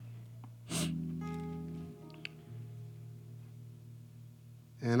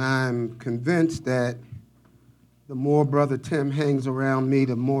And I'm convinced that the more Brother Tim hangs around me,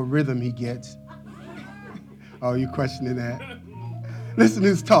 the more rhythm he gets. Oh, you questioning that? Listen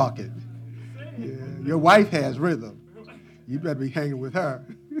who's talking. Yeah, your wife has rhythm. You better be hanging with her.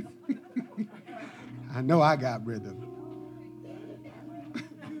 I know I got rhythm.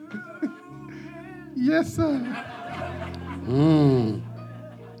 Yes, sir. Mm.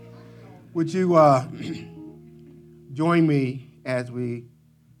 Would you join me as we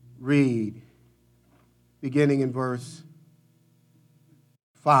read, beginning in verse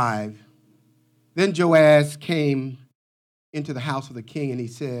 5? Then Joash came into the house of the king, and he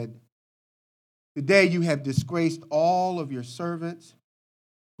said, "Today you have disgraced all of your servants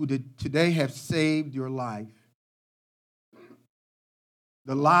who today have saved your life,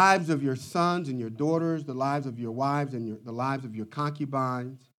 the lives of your sons and your daughters, the lives of your wives and the lives of your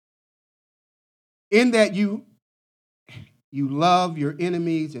concubines, in that you love your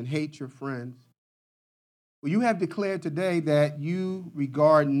enemies and hate your friends. Well, you have declared today that you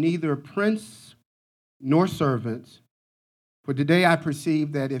regard neither prince nor servants. For today I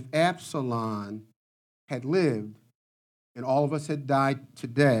perceive that if Absalom had lived and all of us had died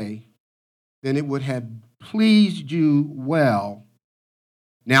today, then it would have pleased you well.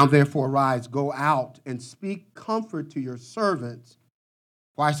 Now therefore arise, go out and speak comfort to your servants.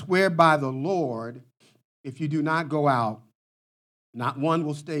 For I swear by the Lord, if you do not go out, not one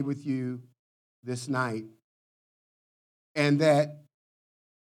will stay with you this night. And that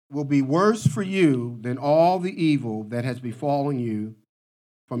will be worse for you than all the evil that has befallen you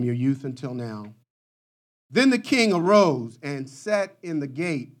from your youth until now." Then the king arose and sat in the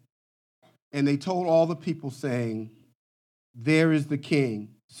gate, and they told all the people, saying, "There is the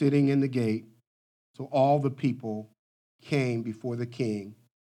king sitting in the gate." So all the people came before the king,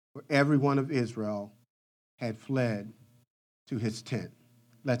 for every one of Israel had fled to his tent.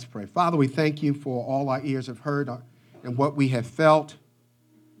 Let's pray. Father, we thank you for all our ears have heard and what we have felt.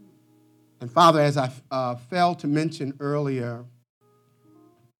 And Father, as I failed to mention earlier,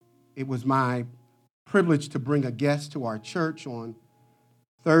 it was my privilege to bring a guest to our church on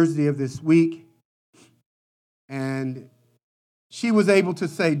Thursday of this week. And she was able to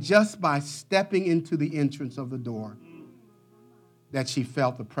say just by stepping into the entrance of the door that she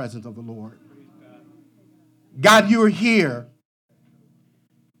felt the presence of the Lord. God, you are here,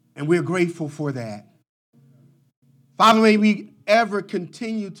 and we're grateful for that. Father, may we ever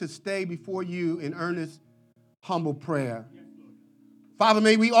continue to stay before you in earnest, humble prayer. Father,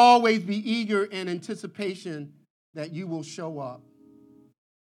 may we always be eager in anticipation that you will show up.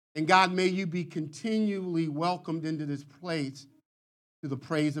 And God, may you be continually welcomed into this place to the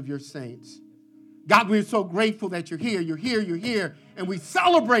praise of your saints. God, we're so grateful that you're here, you're here, you're here, and we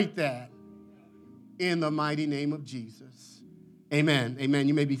celebrate that in the mighty name of Jesus. Amen. Amen.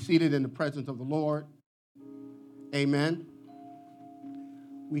 You may be seated in the presence of the Lord. Amen.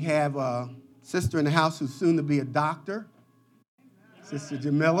 We have a sister in the house who's soon to be a doctor, Sister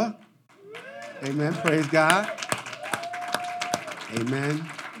Jamila. Amen. Praise God. Amen.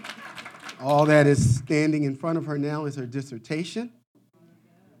 All that is standing in front of her now is her dissertation.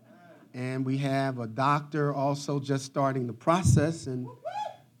 And we have a doctor also just starting the process, and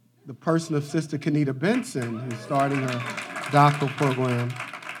the person of Sister Kenita Benson, who's starting her doctoral program.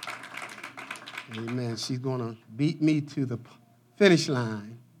 Amen. She's going to beat me to the finish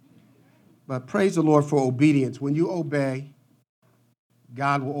line. But praise the Lord for obedience. When you obey,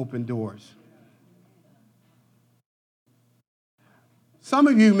 God will open doors. Some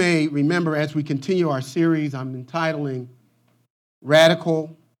of you may remember as we continue our series, I'm entitling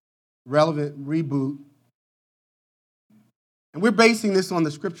Radical, Relevant Reboot. And we're basing this on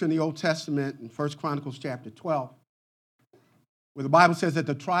the scripture in the Old Testament in 1 Chronicles chapter 12, where the Bible says that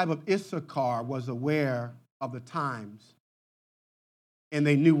the tribe of Issachar was aware of the times and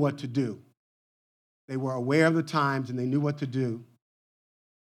they knew what to do. They were aware of the times and they knew what to do.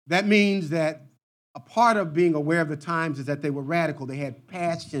 That means that a part of being aware of the times is that they were radical. They had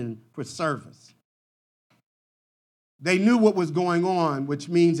passion for service. They knew what was going on, which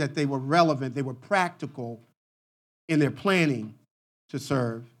means that they were relevant. They were practical in their planning to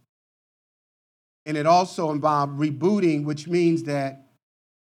serve. And it also involved rebooting, which means that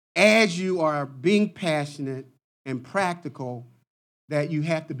as you are being passionate and practical, that you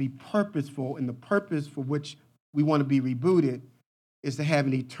have to be purposeful, and the purpose for which we want to be rebooted is to have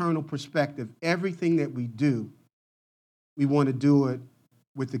an eternal perspective. Everything that we do, we want to do it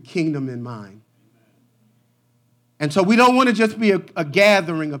with the kingdom in mind. And so we don't want to just be a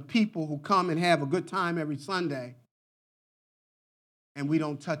gathering of people who come and have a good time every Sunday, and we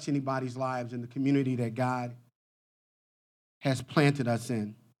don't touch anybody's lives in the community that God has planted us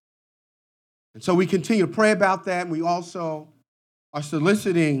in. And so we continue to pray about that, and we also are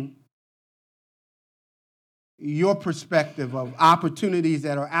soliciting your perspective of opportunities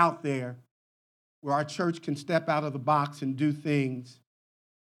that are out there where our church can step out of the box and do things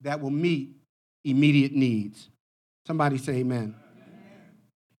that will meet immediate needs. Somebody say amen.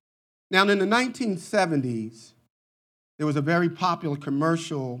 Now, in the 1970s, there was a very popular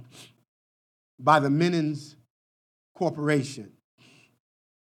commercial by the Menins Corporation.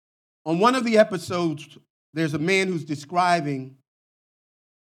 On one of the episodes, there's a man who's describing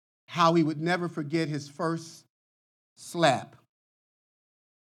how he would never forget his first slap.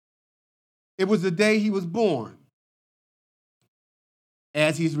 It was the day he was born.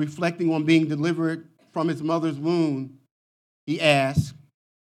 As he's reflecting on being delivered from his mother's womb, he asked,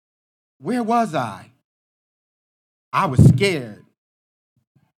 "Where was I? I was scared.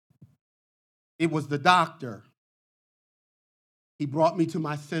 It was the doctor. He brought me to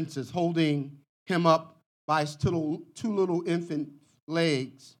my senses, holding him up by his two little infant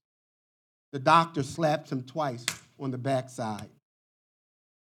legs. The doctor slapped him twice on the backside.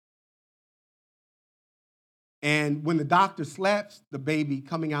 And when the doctor slaps the baby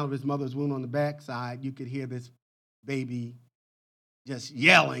coming out of his mother's womb on the backside, you could hear this baby just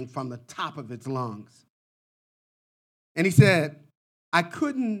yelling from the top of its lungs. And he said, I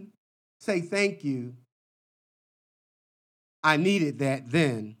couldn't say thank you. I needed that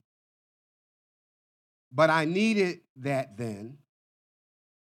then. But I needed that then,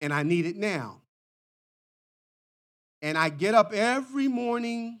 and I need it now. And I get up every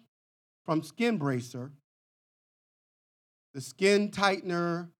morning from Skin Bracer, the skin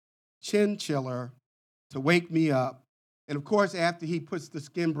tightener, chin chiller, to wake me up. And of course, after he puts the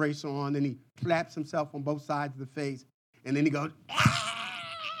skin bracer on, then he slaps himself on both sides of the face, and then he goes,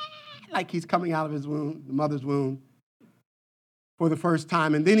 like he's coming out of his womb, the mother's womb, for the first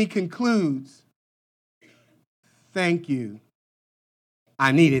time. And then he concludes, thank you.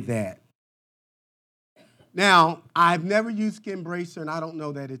 I needed that. Now, I've never used Skin Bracer, and I don't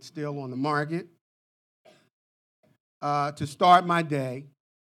know that it's still on the market, to start my day.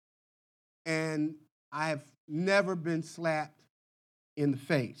 And I have never been slapped in the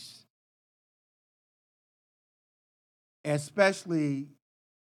face, especially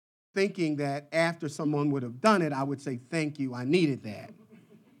thinking that after someone would have done it, I would say, thank you, I needed that.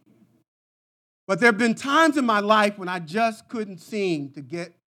 But there have been times in my life when I just couldn't seem to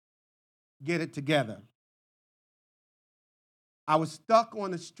get it together. I was stuck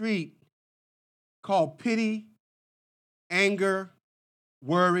on a street called pity, anger,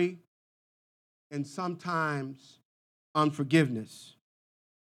 worry, and sometimes unforgiveness.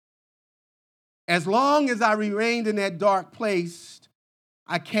 As long as I remained in that dark place,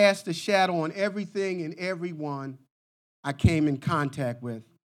 I cast a shadow on everything and everyone I came in contact with.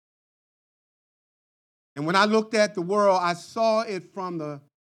 And when I looked at the world, I saw it from the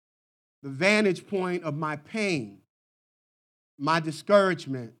vantage point of my pain, my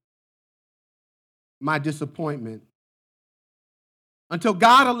discouragement, my disappointment. Until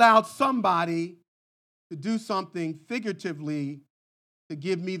God allowed somebody to do something figuratively to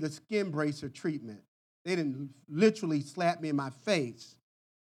give me the Skin Bracer treatment. They didn't literally slap me in my face,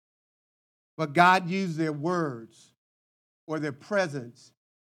 but God used their words or their presence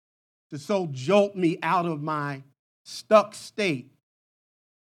to so jolt me out of my stuck state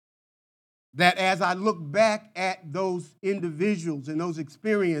that as I look back at those individuals and those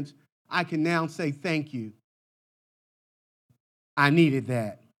experiences, I can now say thank you. I needed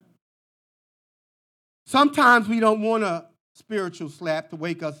that. Sometimes we don't want a spiritual slap to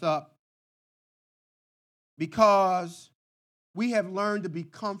wake us up because we have learned to be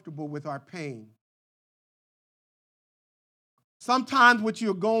comfortable with our pain. Sometimes what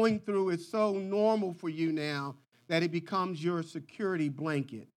you're going through is so normal for you now that it becomes your security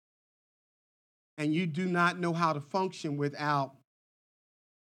blanket. And you do not know how to function without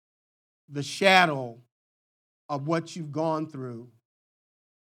the shadow of what you've gone through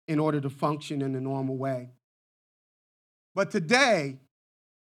in order to function in a normal way. But today,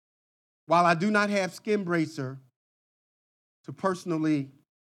 while I do not have Skin Bracer to personally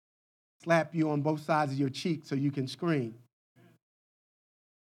slap you on both sides of your cheek so you can scream,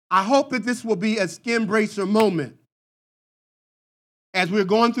 I hope that this will be a Skin Bracer moment as we're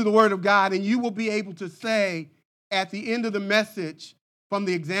going through the Word of God, and you will be able to say at the end of the message from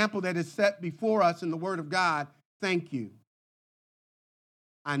the example that is set before us in the Word of God, thank you.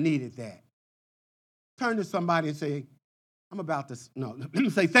 I needed that. Turn to somebody and say, let me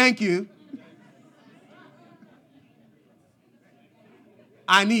say thank you.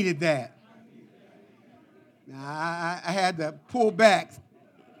 I needed that. Now, I had to pull back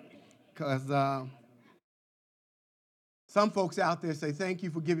because some folks out there say, thank you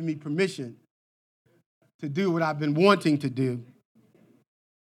for giving me permission to do what I've been wanting to do.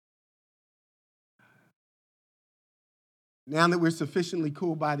 Now that we're sufficiently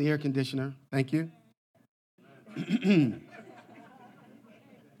cooled by the air conditioner, thank you.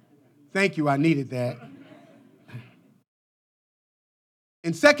 Thank you, I needed that.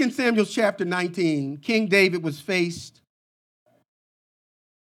 In 2 Samuel chapter 19, King David was faced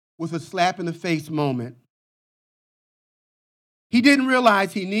with a slap in the face moment. He didn't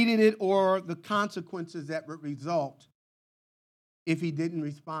realize he needed it or the consequences that would result if he didn't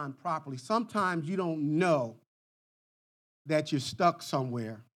respond properly. Sometimes you don't know that you're stuck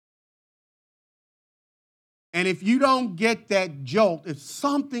somewhere. And if you don't get that jolt, if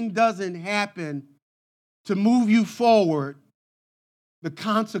something doesn't happen to move you forward, the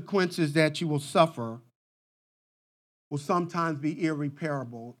consequences that you will suffer will sometimes be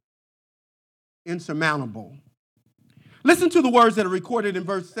irreparable, insurmountable. Listen to the words that are recorded in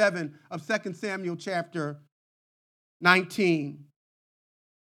verse 7 of 2 Samuel chapter 19.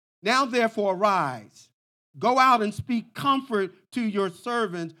 Now therefore arise, go out and speak comfort to your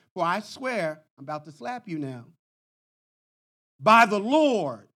servants, for I swear, I'm about to slap you now, by the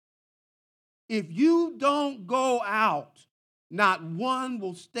Lord, if you don't go out, not one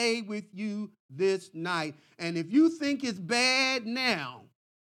will stay with you this night. And if you think it's bad now,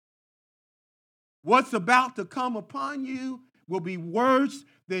 what's about to come upon you will be worse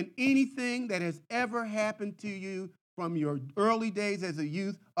than anything that has ever happened to you from your early days as a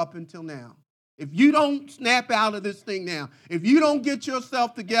youth up until now. If you don't snap out of this thing now, if you don't get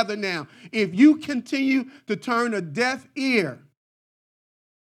yourself together now, if you continue to turn a deaf ear,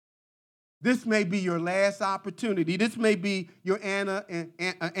 this may be your last opportunity. This may be your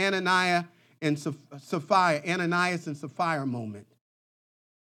Ananias and Sapphira moment.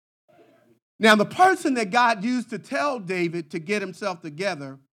 Now, the person that God used to tell David to get himself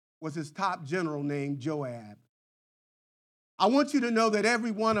together was his top general named Joab. I want you to know that every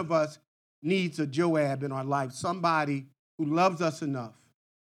one of us needs a Joab in our life, somebody who loves us enough,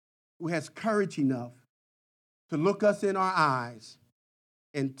 who has courage enough to look us in our eyes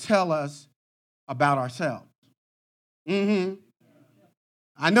and tell us about ourselves. I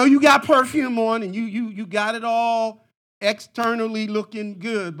know you got perfume on and you got it all externally looking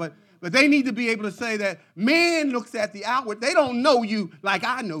good, but they need to be able to say that man looks at the outward. They don't know you like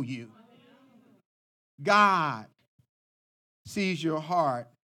I know you. God sees your heart.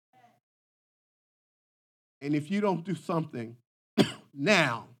 And if you don't do something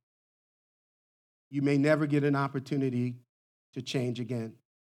now, you may never get an opportunity to change again.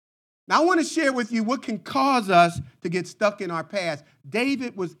 Now, I want to share with you what can cause us to get stuck in our past.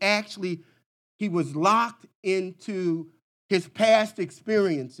 David was he was locked into his past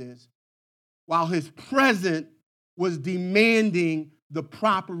experiences while his present was demanding the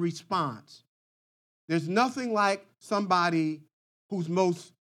proper response. There's nothing like somebody whose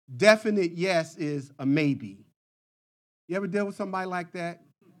most definite yes is a maybe. You ever deal with somebody like that?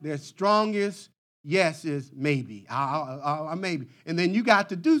 Their strongest yes is maybe. I'll maybe. And then you got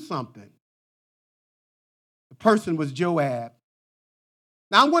to do something. The person was Joab.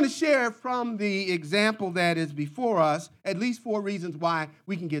 Now, I'm going to share from the example that is before us at least 4 reasons why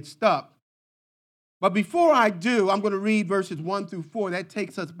we can get stuck. But before I do, I'm going to read verses 1 through 4. That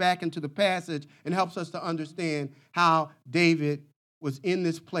takes us back into the passage and helps us to understand how David was in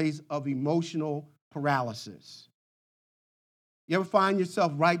this place of emotional paralysis. You ever find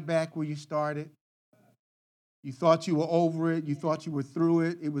yourself right back where you started? You thought you were over it. You thought you were through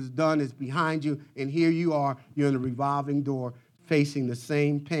it. It was done. It's behind you. And here you are. You're in a revolving door facing the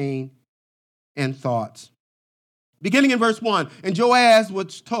same pain and thoughts. Beginning in verse 1, and Joab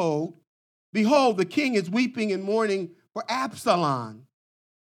was told, behold, the king is weeping and mourning for Absalom.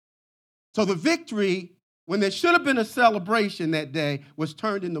 So the victory, when there should have been a celebration that day, was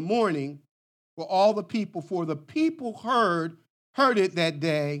turned into mourning for all the people. For the people heard it that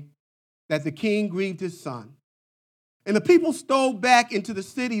day that the king grieved his son. And the people stole back into the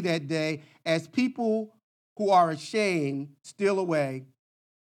city that day as people who are ashamed steal away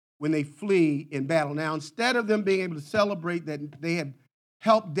when they flee in battle. Now, instead of them being able to celebrate that they had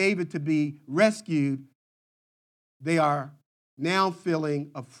helped David to be rescued, they are now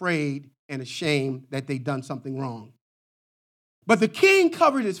feeling afraid and ashamed that they've done something wrong. But the king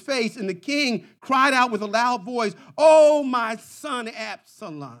covered his face, and the king cried out with a loud voice, "Oh, my son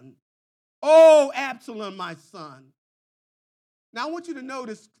Absalom! Oh, Absalom, my son!" Now, I want you to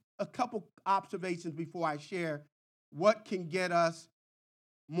notice a couple observations before I share what can get us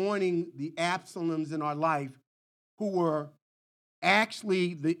mourning the Absaloms in our life who were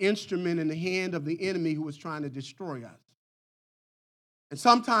actually the instrument in the hand of the enemy who was trying to destroy us. And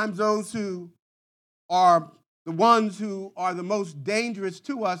sometimes those who are the ones who are the most dangerous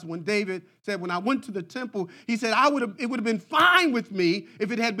to us, when David said, when I went to the temple, he said, it would have been fine with me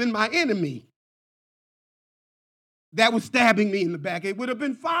if it had been my enemy that was stabbing me in the back. It would have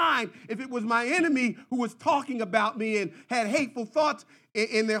been fine if it was my enemy who was talking about me and had hateful thoughts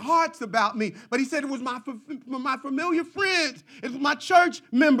in their hearts about me. But he said it was my familiar friends. It was my church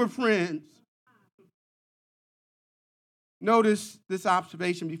member friends. Notice this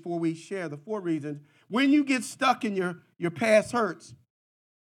observation before we share the 4 reasons. When you get stuck in your past hurts,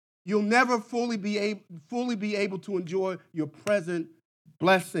 you'll never fully be able to enjoy your present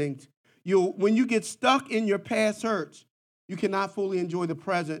blessings. When you get stuck in your past hurts, you cannot fully enjoy the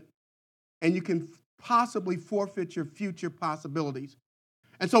present, and you can possibly forfeit your future possibilities.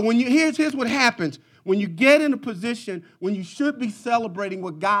 And so here's what happens. When you get in a position when you should be celebrating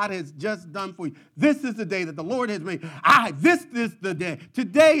what God has just done for you, this is the day that the Lord has made. This is the day.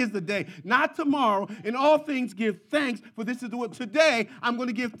 Today is the day, not tomorrow. In all things give thanks, for this is the word. Today, I'm going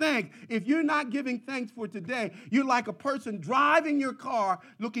to give thanks. If you're not giving thanks for today, you're like a person driving your car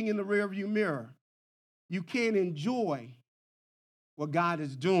looking in the rearview mirror. You can't enjoy what God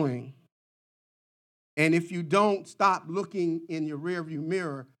is doing. And if you don't stop looking in your rearview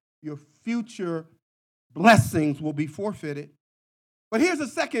mirror, your future blessings will be forfeited. But here's a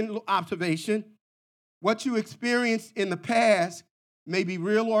second observation. What you experienced in the past may be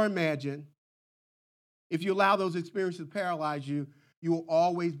real or imagined. If you allow those experiences to paralyze you, you will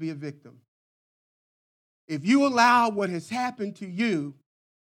always be a victim. If you allow what has happened to you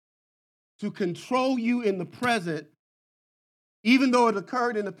to control you in the present, even though it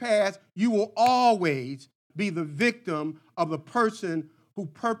occurred in the past, you will always be the victim of the person who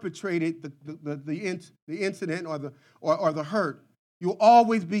perpetrated the incident or the hurt. You'll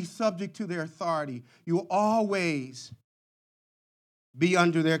always be subject to their authority. You'll always be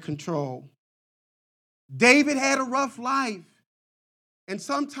under their control. David had a rough life. And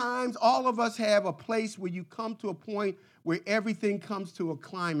sometimes all of us have a place where you come to a point where everything comes to a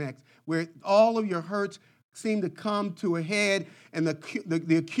climax, where all of your hurts seem to come to a head, and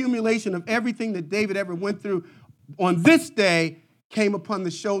the accumulation of everything that David ever went through on this day came upon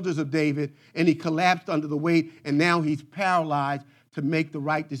the shoulders of David, and he collapsed under the weight, and now he's paralyzed to make the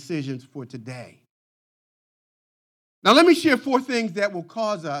right decisions for today. Now let me share 4 things that will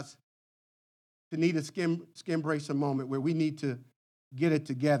cause us to need a skin bracer moment, where we need to get it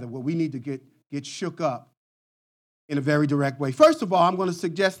together, where we need to get shook up in a very direct way. First of all, I'm going to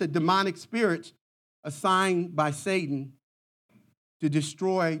suggest that demonic spirits assigned by Satan to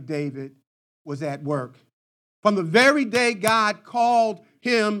destroy David was at work. From the very day God called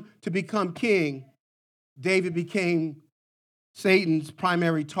him to become king, David became Satan's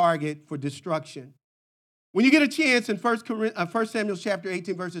primary target for destruction. When you get a chance in 1 Samuel chapter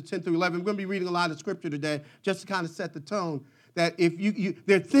 18, verses 10 through 11, we're going to be reading a lot of scripture today just to kind of set the tone, that if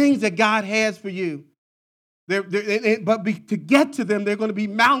there are things that God has for you, to get to them, there are going to be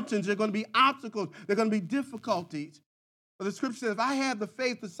mountains, there are going to be obstacles, there are going to be difficulties. But the scripture says, if I have the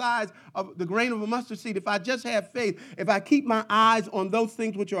faith the size of the grain of a mustard seed, if I just have faith, if I keep my eyes on those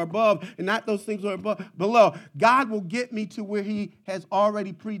things which are above and not those things which are below, God will get me to where he has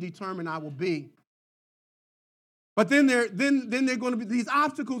already predetermined I will be. But then they're going to be, these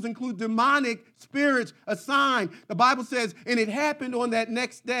obstacles include demonic spirits assigned. The Bible says, and it happened on that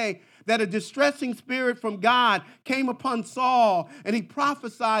next day that a distressing spirit from God came upon Saul, and he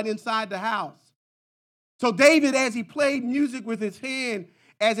prophesied inside the house. So David, as he played music with his hand,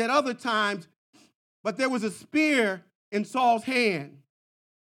 as at other times, but there was a spear in Saul's hand.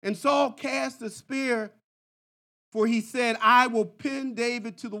 And Saul cast the spear, for he said, I will pin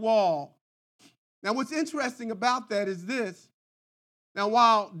David to the wall. Now, what's interesting about that is this. Now,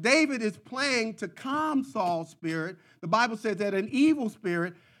 while David is playing to calm Saul's spirit, the Bible says that an evil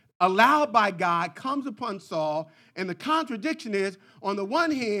spirit allowed by God comes upon Saul, and the contradiction is, on the one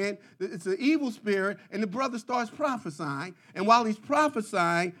hand, it's an evil spirit, and the brother starts prophesying, and while he's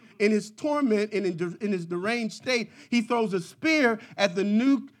prophesying, in his torment and in his deranged state, he throws a spear at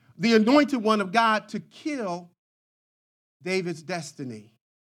the anointed one of God to kill David's destiny.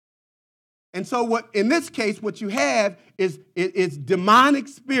 And so in this case, what you have is demonic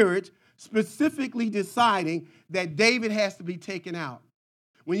spirits specifically deciding that David has to be taken out.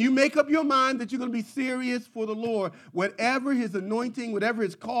 When you make up your mind that you're going to be serious for the Lord, whatever his anointing, whatever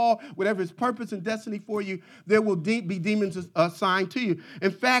his call, whatever his purpose and destiny for you, there will be demons assigned to you.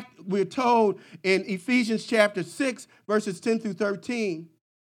 In fact, we're told in Ephesians chapter 6, verses 10 through 13,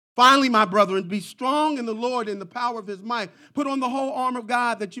 Finally, my brethren, be strong in the Lord in the power of his might. Put on the whole armor of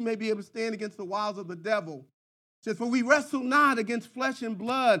God that you may be able to stand against the wiles of the devil. It says, for we wrestle not against flesh and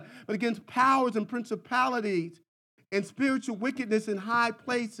blood, but against powers and principalities and spiritual wickedness in high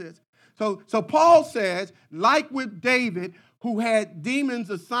places. So Paul says, like with David, who had demons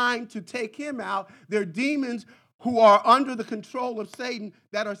assigned to take him out, they're demons who are under the control of Satan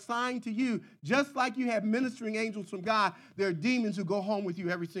that are assigned to you. Just like you have ministering angels from God, there are demons who go home with you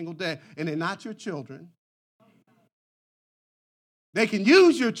every single day, and they're not your children. They can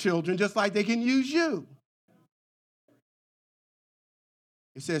use your children just like they can use you.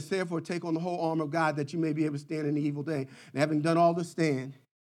 It says, therefore, take on the whole armor of God that you may be able to stand in the evil day. And having done all to stand.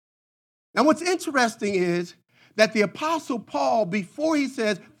 Now, what's interesting is that the Apostle Paul, before he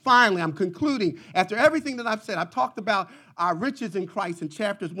says, finally, I'm concluding, after everything that I've said, I've talked about our riches in Christ in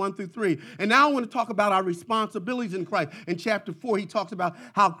chapters 1 through 3. And now I want to talk about our responsibilities in Christ. In chapter 4, he talks about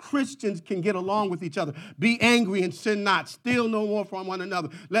how Christians can get along with each other. Be angry and sin not. Steal no more from one another.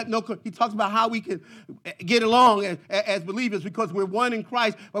 He talks about how we can get along as believers because we're one in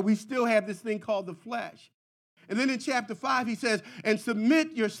Christ, but we still have this thing called the flesh. And then in chapter 5, he says, and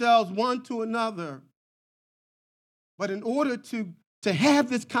submit yourselves one to another. But in order to have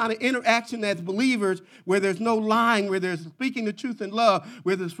this kind of interaction as believers, where there's no lying, where there's speaking the truth in love,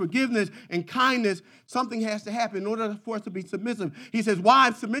 where there's forgiveness and kindness, something has to happen in order for us to be submissive. He says,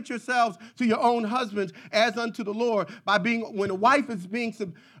 wives, submit yourselves to your own husbands as unto the Lord. When a wife is being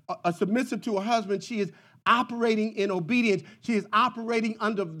submissive to her husband, she is operating in obedience. She is operating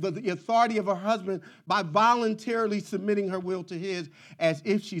under the authority of her husband by voluntarily submitting her will to his as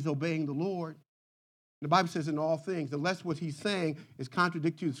if she's obeying the Lord. The Bible says in all things, unless what he's saying is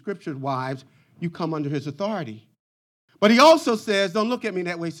contradictory to the scriptures, wives, you come under his authority. But he also says, don't look at me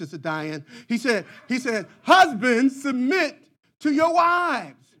that way, Sister Diane. He said, husbands, submit to your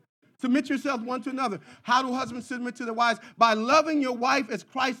wives. Submit yourselves one to another. How do husbands submit to their wives? By loving your wife as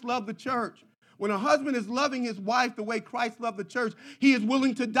Christ loved the church. When a husband is loving his wife the way Christ loved the church, he is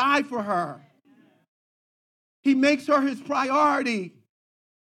willing to die for her. He makes her his priority.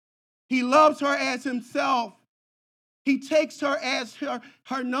 He loves her as himself. He takes her as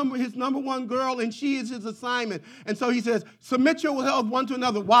his number one girl, and she is his assignment. And so he says, submit yourselves one to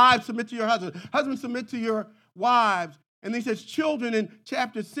another. Wives, submit to your husbands. Husbands, submit to your wives. And then he says, children, in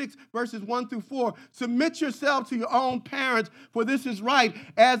chapter 6, verses 1 through 4, submit yourselves to your own parents, for this is right,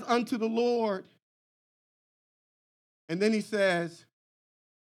 as unto the Lord. And then he says,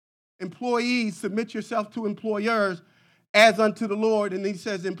 employees, submit yourself to employers, as unto the Lord. And he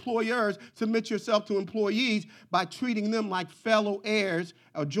says, employers, submit yourself to employees by treating them like fellow heirs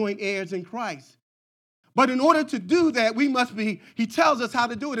or joint heirs in Christ. But in order to do that, he tells us how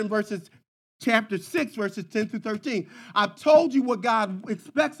to do it in chapter 6, verses 10 through 13. I've told you what God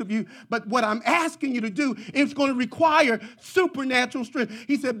expects of you, but what I'm asking you to do is going to require supernatural strength.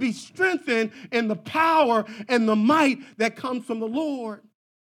 He said, be strengthened in the power and the might that comes from the Lord.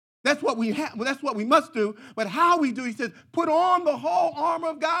 That's what we have. Well, that's what we must do. But how we do, he says, put on the whole armor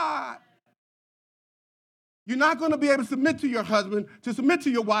of God. You're not going to be able to submit to your husband, to submit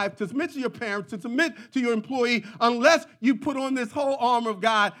to your wife, to submit to your parents, to submit to your employee, unless you put on this whole armor of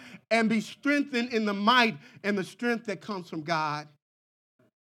God and be strengthened in the might and the strength that comes from God.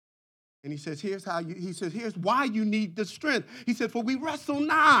 And he says, here's why you need the strength. He said, for we wrestle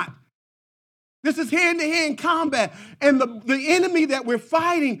not. This is hand-to-hand combat. And the enemy that we're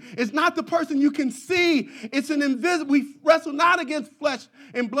fighting is not the person you can see. It's an invisible. We wrestle not against flesh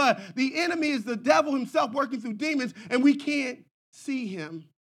and blood. The enemy is the devil himself working through demons, and we can't see him.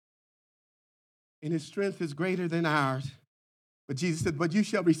 And his strength is greater than ours. But Jesus said, but you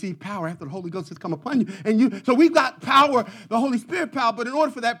shall receive power after the Holy Ghost has come upon you. So we've got power, the Holy Spirit power, but in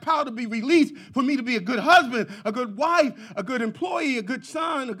order for that power to be released, for me to be a good husband, a good wife, a good employee, a good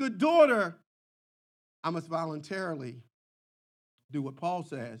son, a good daughter, I must voluntarily do what Paul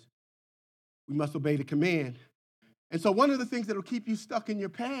says. We must obey the command. And so one of the things that will keep you stuck in your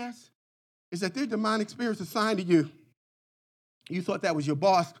past is that there are demonic spirits assigned to you. You thought that was your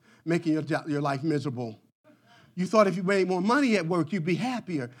boss making your life miserable. You thought if you made more money at work, you'd be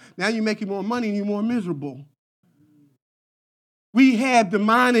happier. Now you're making more money and you're more miserable. We have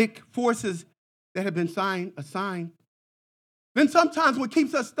demonic forces that have been assigned. Then sometimes what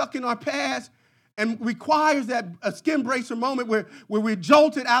keeps us stuck in our past and requires that a skin bracer moment where we're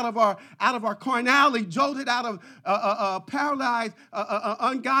jolted out of our carnality, jolted out of paralyzed,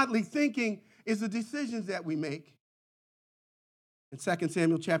 ungodly thinking, is the decisions that we make. In 2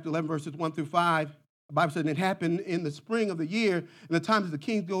 Samuel chapter 11, verses 1 through 5, the Bible said it happened in the spring of the year, in the time that the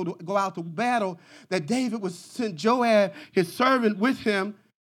kings go out to battle, that David was sent Joab, his servant, with him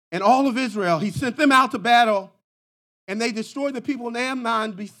and all of Israel. He sent them out to battle, and they destroyed the people in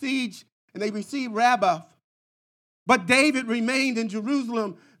Ammon, besieged, and they received Rabbah. But David remained in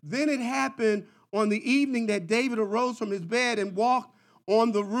Jerusalem. Then it happened on the evening that David arose from his bed and walked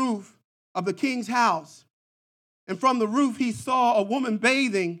on the roof of the king's house. And from the roof he saw a woman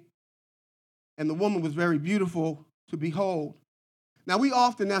bathing, and the woman was very beautiful to behold. Now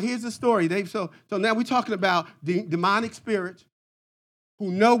here's the story, Dave. So now we're talking about demonic spirits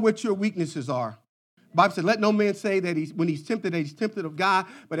who know what your weaknesses are. The Bible said, let no man say that when he's tempted, that he's tempted of God,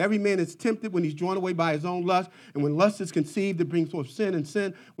 but every man is tempted when he's drawn away by his own lust. And when lust is conceived, it brings forth sin, and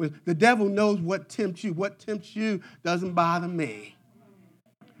sin, when the devil knows what tempts you. What tempts you doesn't bother me.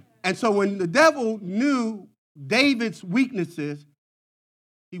 And so when the devil knew David's weaknesses,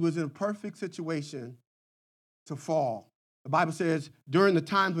 he was in a perfect situation to fall. The Bible says during the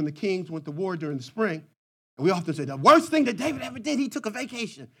times when the kings went to war during the spring, and we often say the worst thing that David ever did, he took a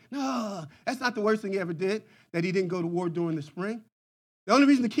vacation. No, that's not the worst thing he ever did, that he didn't go to war during the spring. The only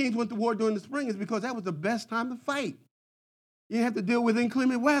reason the kings went to war during the spring is because that was the best time to fight. You didn't have to deal with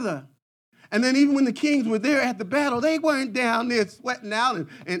inclement weather. And then even when the kings were there at the battle, they weren't down there sweating out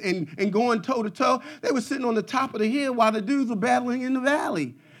and going toe-to-toe. They were sitting on the top of the hill while the dudes were battling in the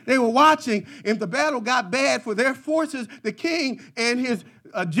valley. They were watching. If the battle got bad for their forces, the king and his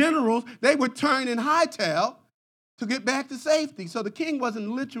generals, they would turn and hightail to get back to safety. So the king wasn't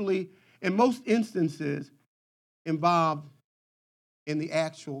literally, in most instances, involved in the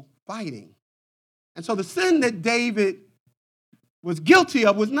actual fighting. And so the sin that David was guilty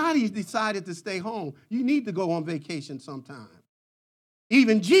of was not he decided to stay home. You need to go on vacation sometime.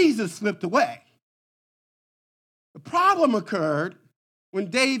 Even Jesus slipped away. The problem occurred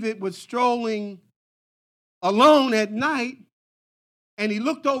when David was strolling alone at night, and he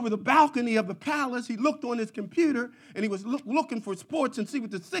looked over the balcony of the palace. He looked on his computer, and he was looking for sports and see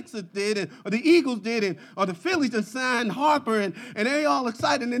what the Sixers did, or the Eagles did, or the Phillies and signed Harper, and they all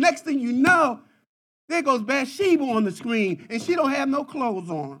excited. And the next thing you know, there goes Bathsheba on the screen, and she don't have no clothes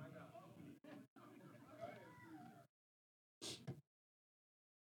on.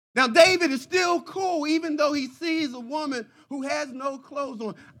 Now, David is still cool, even though he sees a woman who has no clothes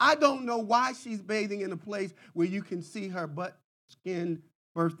on. I don't know why she's bathing in a place where you can see her butt-skin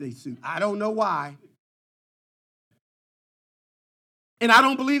birthday suit. I don't know why. And I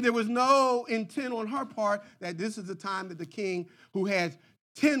don't believe there was no intent on her part that this is the time that the king, who has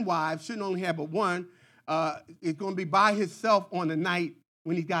 10 wives, shouldn't only have but one, is going to be by himself on the night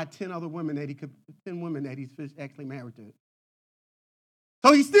when he's got 10 women that he's actually married to.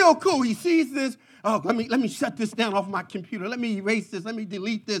 So he's still cool. He sees this. Oh, let me shut this down off my computer. Let me erase this. Let me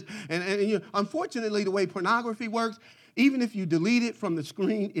delete this. And unfortunately, the way pornography works, even if you delete it from the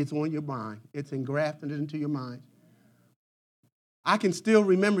screen, it's on your mind. It's engrafted into your mind. I can still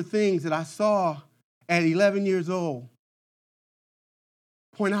remember things that I saw at 11 years old.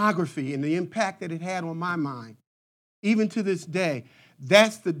 Pornography and the impact that it had on my mind. Even to this day,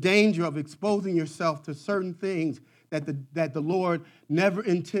 that's the danger of exposing yourself to certain things that the Lord never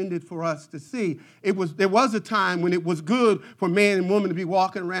intended for us to see. There was a time when it was good for man and woman to be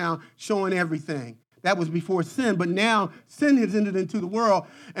walking around showing everything. That was before sin, but now sin has entered into the world,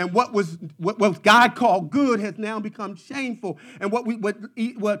 and what God called good has now become shameful. And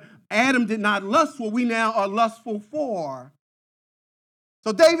what Adam did not lust for, we now are lustful for.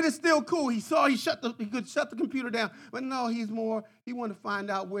 So David is still cool. He could shut the computer down, but no, he wanted to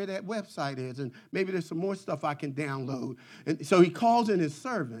find out where that website is, and maybe there's some more stuff I can download. And so he calls in his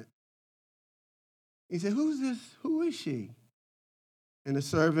servant. He said, "Who's this? Who is she?" And the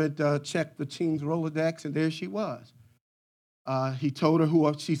servant checked the king's Rolodex, and there she was. He told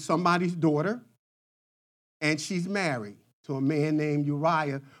her she's somebody's daughter, and she's married to a man named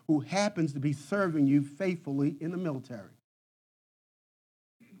Uriah, who happens to be serving you faithfully in the military.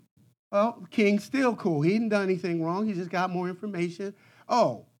 Well, the king's still cool. He didn't do anything wrong. He just got more information.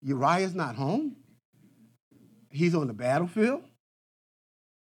 Oh, Uriah's not home? He's on the battlefield?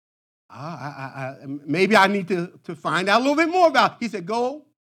 Maybe I need to find out a little bit more about it. He said, go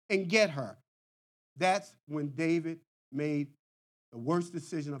and get her. That's when David made the worst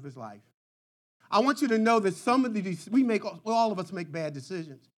decision of his life. I want you to know that all of us make bad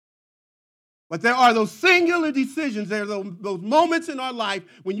decisions. But there are those singular decisions, there are those moments in our life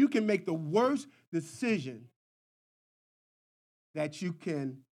when you can make the worst decision that you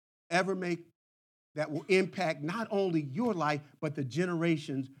can ever make that will impact not only your life, but the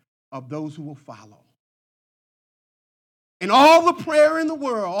generations of those who will follow. And all the prayer in the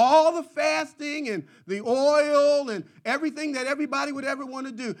world, all the fasting and the oil and everything that everybody would ever want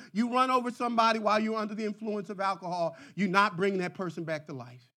to do, you run over somebody while you're under the influence of alcohol, you're not bringing that person back to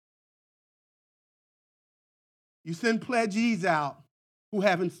life. You send pledgees out who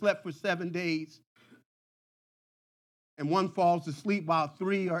haven't slept for 7 days, and one falls asleep while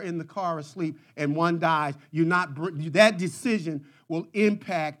 3 are in the car asleep, and one dies. That decision will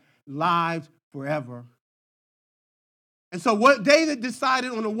impact lives forever. And so what David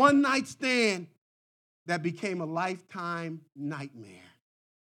decided on a one-night stand that became a lifetime nightmare.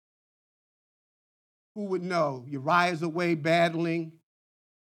 Who would know? Uriah's away battling.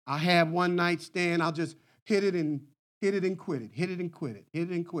 I'll have one night stand. I'll just hit it and quit it. Hit it and quit it. Hit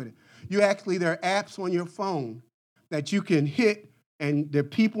it and quit it. There are apps on your phone that you can hit, and there are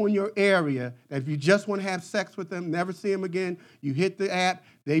people in your area that if you just want to have sex with them, never see them again, you hit the app,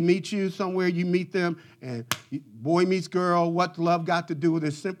 they meet you somewhere, you meet them, and boy meets girl, what love got to do with it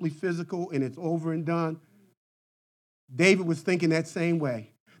is simply physical, and it's over and done. David was thinking that same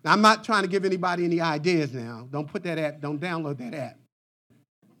way. Now, I'm not trying to give anybody any ideas now. Don't put that app, don't download that app.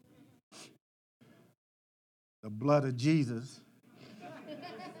 The blood of Jesus.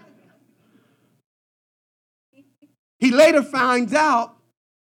 He later finds out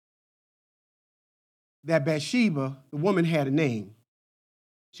that Bathsheba, the woman, had a name.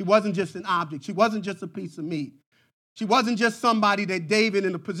 She wasn't just an object. She wasn't just a piece of meat. She wasn't just somebody that David,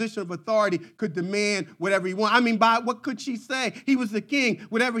 in a position of authority, could demand whatever he wanted. I mean, by what could she say? He was the king.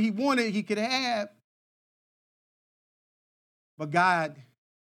 Whatever he wanted, he could have. But God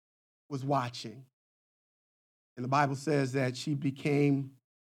was watching. And the Bible says that she became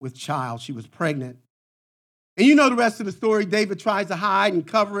with child. She was pregnant. And you know the rest of the story. David tries to hide and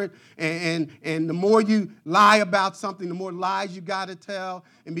cover it. And the more you lie about something, the more lies you got to tell.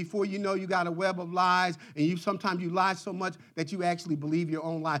 And before you know, you got a web of lies. And sometimes you lie so much that you actually believe your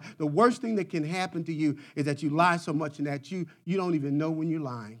own lie. The worst thing that can happen to you is that you lie so much and that you don't even know when you're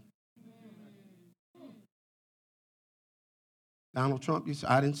lying. Donald Trump,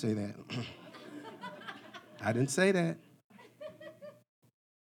 I didn't say that. I didn't say that.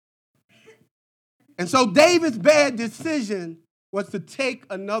 And so David's bad decision was to take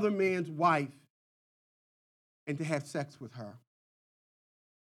another man's wife and to have sex with her.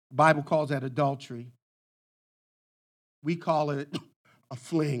 The Bible calls that adultery. We call it a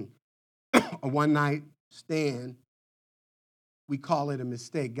fling, a one-night stand. We call it a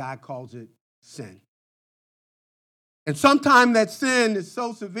mistake. God calls it sin. And sometimes that sin is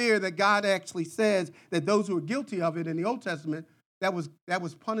so severe that God actually says that those who are guilty of it in the Old Testament, that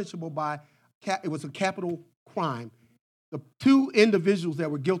was punishable by, it was a capital crime. The 2 individuals that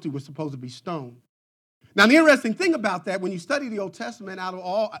were guilty were supposed to be stoned. Now, the interesting thing about that, when you study the Old Testament, out of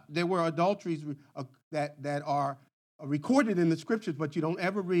all, there were adulteries that are recorded in the scriptures, but you don't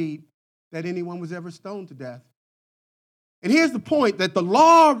ever read that anyone was ever stoned to death. And here's the point, that the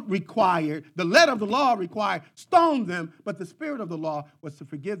letter of the law required, stone them, but the spirit of the law was to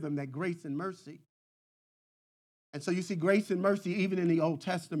forgive them, that grace and mercy. And so you see grace and mercy even in the Old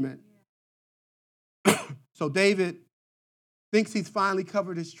Testament. So David thinks he's finally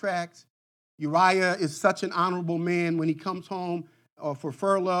covered his tracks. Uriah is such an honorable man. When he comes home for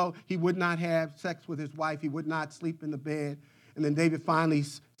furlough, he would not have sex with his wife. He would not sleep in the bed. And then David finally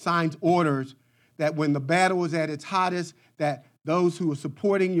signs orders that when the battle was at its hottest, that those who were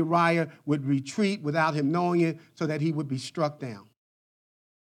supporting Uriah would retreat without him knowing it so that he would be struck down.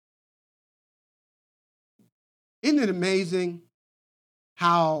 Isn't it amazing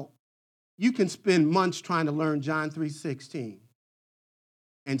how you can spend months trying to learn John 3:16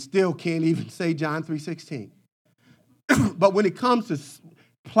 and still can't even say John 3:16? But when it comes to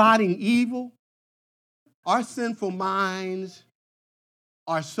plotting evil, our sinful minds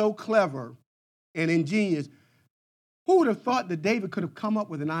are so clever and ingenious. Who would have thought that David could have come up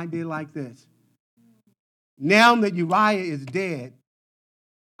with an idea like this? Now that Uriah is dead,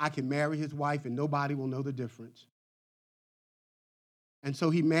 I can marry his wife and nobody will know the difference. And so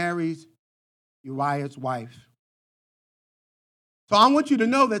he marries Uriah's wife. So I want you to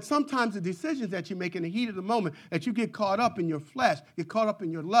know that sometimes the decisions that you make in the heat of the moment, that you get caught up in your flesh, get caught up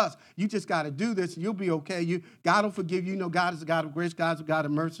in your lust, you just got to do this and you'll be okay. God will forgive you. You know God is a God of grace, God's a God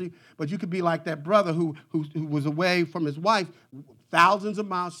of mercy. But you could be like that brother who was away from his wife thousands of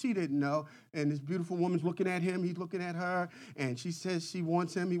miles. She didn't know. And this beautiful woman's looking at him. He's looking at her. And she says she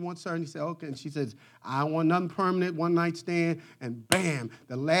wants him. He wants her. And he said, okay. And she says, I want nothing permanent, one night stand. And bam,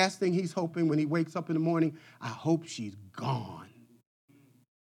 the last thing he's hoping when he wakes up in the morning, I hope she's gone.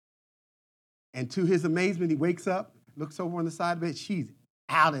 And to his amazement, he wakes up, looks over on the side of it. She's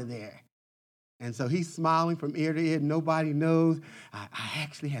out of there. And so he's smiling from ear to ear. Nobody knows. I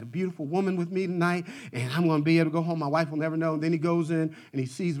actually had a beautiful woman with me tonight, and I'm going to be able to go home. My wife will never know. And then he goes in, and he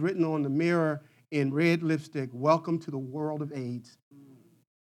sees written on the mirror in red lipstick, welcome to the world of AIDS.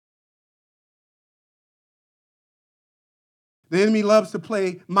 The enemy loves to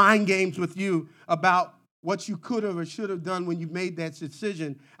play mind games with you about what you could have or should have done when you made that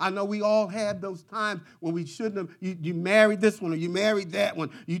decision. I know we all had those times when we shouldn't have. You married this one or you married that one.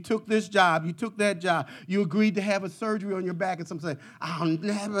 You took this job. You took that job. You agreed to have a surgery on your back. And some say, I'll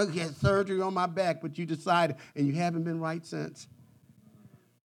never get surgery on my back. But you decided, and you haven't been right since.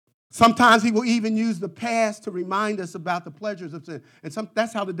 Sometimes he will even use the past to remind us about the pleasures of sin. And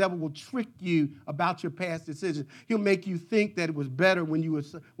that's how the devil will trick you about your past decisions. He'll make you think that it was better when you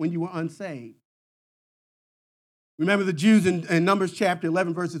were unsaved. Remember the Jews in Numbers chapter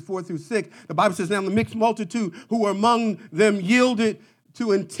 11, verses 4 through 6. The Bible says, now the mixed multitude who were among them yielded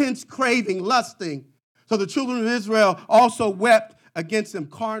to intense craving, lusting. So the children of Israel also wept against them,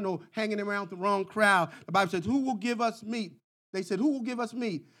 carnal, hanging around the wrong crowd. The Bible says, who will give us meat? They said, who will give us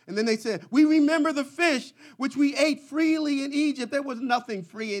meat? And then they said, we remember the fish which we ate freely in Egypt. There was nothing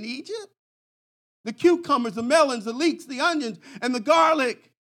free in Egypt. The cucumbers, the melons, the leeks, the onions, and the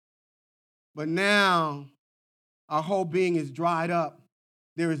garlic. But now our whole being is dried up.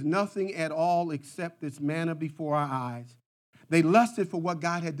 There is nothing at all except this manna before our eyes. They lusted for what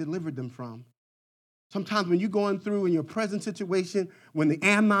God had delivered them from. Sometimes when you're going through in your present situation, when the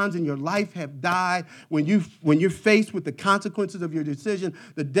Ammons in your life have died, when you're faced with the consequences of your decision,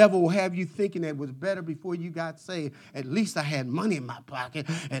 the devil will have you thinking that it was better before you got saved. At least I had money in my pocket.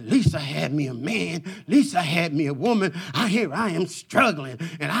 At least I had me a man. At least I had me a woman. I am struggling,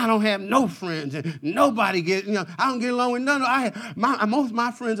 and I don't have no friends, and nobody I don't get along with none of most of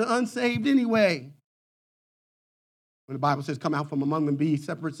my friends are unsaved anyway. When the Bible says, come out from among them, be ye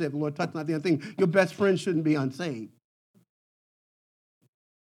separate, said the Lord, touch not the unclean. Your best friend shouldn't be unsaved.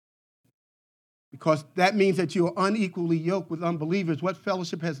 Because that means that you are unequally yoked with unbelievers. What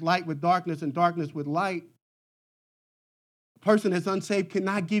fellowship has light with darkness and darkness with light? A person that's unsaved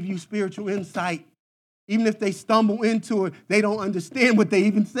cannot give you spiritual insight. Even if they stumble into it, they don't understand what they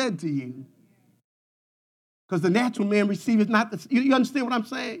even said to you. Because the natural man receives not the... You understand what I'm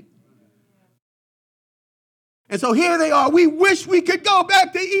saying? And so here they are. We wish we could go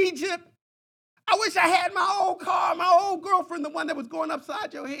back to Egypt. I wish I had my old car, my old girlfriend, the one that was going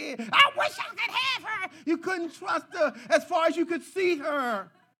upside your head. I wish I could have her. You couldn't trust her as far as you could see her.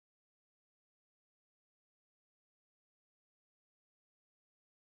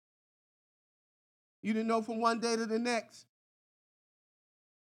 You didn't know from one day to the next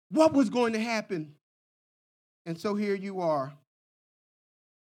what was going to happen. And so here you are.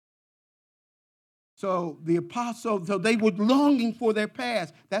 So the apostles, so they were longing for their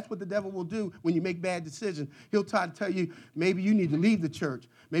past. That's what the devil will do when you make bad decisions. He'll try to tell you, maybe you need to leave the church.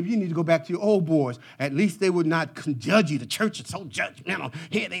 Maybe you need to go back to your old boys. At least they would not judge you. The church is so judgmental.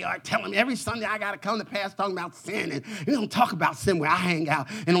 Here they are telling me every Sunday I got to come to pastor talking about sin. And they don't talk about sin where I hang out.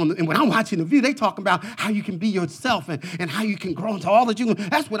 And when I'm watching The View, they talk about how you can be yourself and how you can grow into all that you can.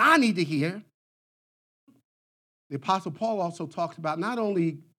 That's what I need to hear. The Apostle Paul also talks about not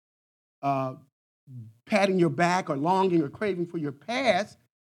only patting your back or longing or craving for your past,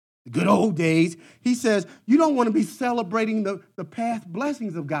 the good old days. He says, you don't want to be celebrating the past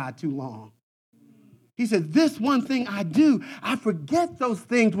blessings of God too long. He said, this one thing I do, I forget those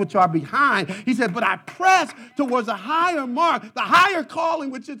things which are behind. He said, but I press towards a higher mark, the higher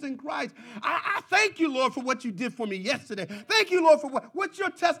calling which is in Christ. I thank you, Lord, for what you did for me yesterday. Thank you, Lord, for what's your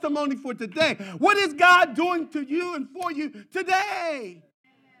testimony for today? What is God doing to you and for you today?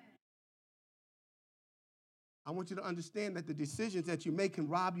 I want you to understand that the decisions that you make can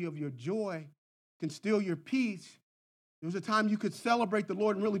rob you of your joy, can steal your peace. There was a time you could celebrate the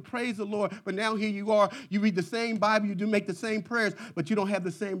Lord and really praise the Lord, but now here you are. You read the same Bible, you do make the same prayers, but you don't have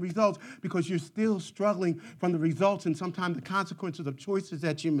the same results because you're still struggling from the results and sometimes the consequences of choices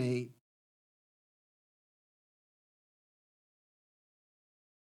that you made.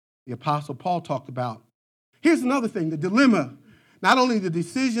 The Apostle Paul talked about. Here's another thing, the dilemma. Not only the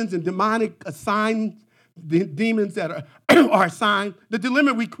decisions and demonic assigned the demons that are assigned, the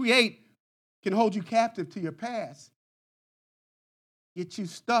dilemma we create can hold you captive to your past. Get you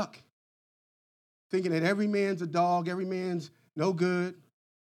stuck thinking that every man's a dog, every man's no good.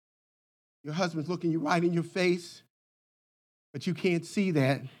 Your husband's looking you right in your face, but you can't see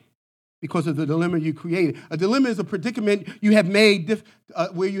that because of the dilemma you created. A dilemma is a predicament you have made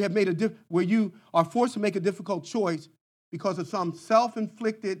where you are forced to make a difficult choice because of some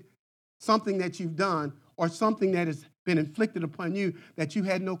self-inflicted something that you've done or something that has been inflicted upon you that you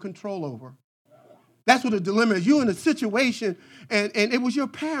had no control over. That's what a dilemma is. You're in a situation, and it was your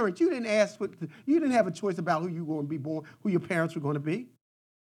parents. You didn't you didn't have a choice about who you were going to be born, who your parents were going to be.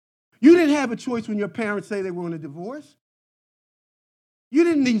 You didn't have a choice when your parents say they were going to divorce. You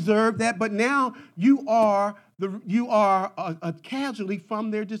didn't deserve that, but now you are you are a casualty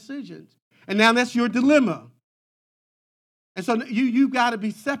from their decisions. And now that's your dilemma. And so you got to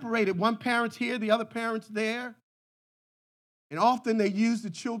be separated. One parent's here, the other parent's there. And often they use the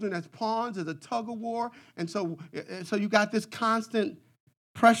children as pawns, as a tug of war. And so you got this constant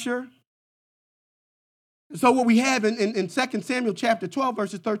pressure. So what we have in 2 Samuel chapter 12,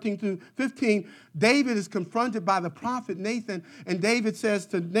 verses 13 through 15, David is confronted by the prophet Nathan, and David says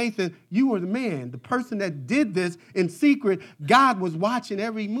to Nathan, you are the man, the person that did this in secret. God was watching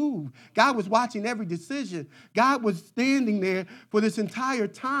every move. God was watching every decision. God was standing there for this entire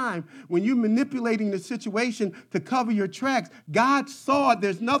time when you're manipulating the situation to cover your tracks. God saw it.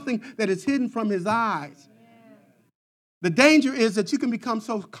 There's nothing that is hidden from his eyes. The danger is that you can become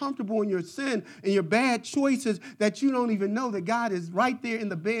so comfortable in your sin and your bad choices that you don't even know that God is right there in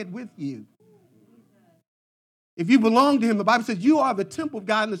the bed with you. If you belong to him, the Bible says you are the temple of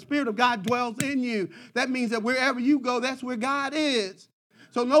God and the Spirit of God dwells in you. That means that wherever you go, that's where God is.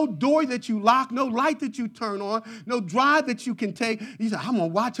 So no door that you lock, no light that you turn on, no drive that you can take. You say, I'm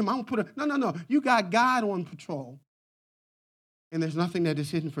going to watch him. I'm going to put a... No. You got God on patrol. And there's nothing that is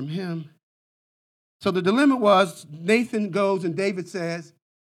hidden from him. So the dilemma was, Nathan goes and David says,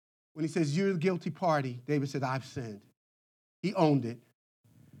 when he says, you're the guilty party, David said, I've sinned. He owned it.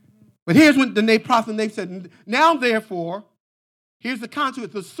 But here's when the prophet Nathan said, now therefore, here's the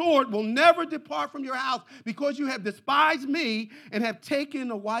consequence. The sword will never depart from your house because you have despised me and have taken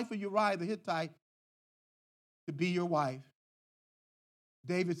the wife of Uriah the Hittite to be your wife.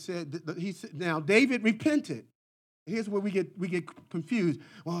 David said, now David repented. Here's where we get confused.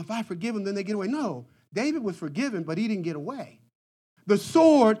 Well, if I forgive them, then they get away. No, David was forgiven, but he didn't get away. The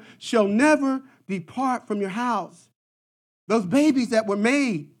sword shall never depart from your house. Those babies that were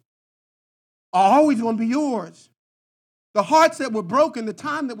made are always going to be yours. The hearts that were broken, the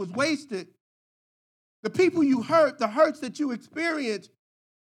time that was wasted, the people you hurt, the hurts that you experienced,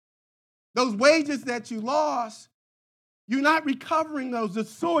 those wages that you lost, you're not recovering those. The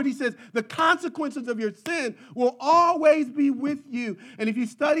sword, he says, the consequences of your sin will always be with you. And if you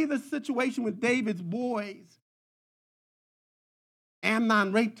study the situation with David's boys,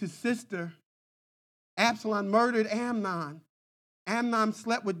 Amnon raped his sister. Absalom murdered Amnon. Amnon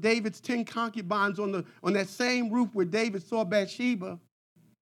slept with David's 10 concubines on that same roof where David saw Bathsheba.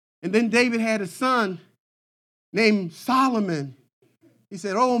 And then David had a son named Solomon. He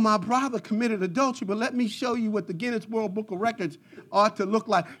said, oh, my brother committed adultery, but let me show you what the Guinness World Book of Records ought to look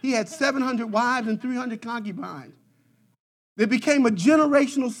like. He had 700 wives and 300 concubines. It became a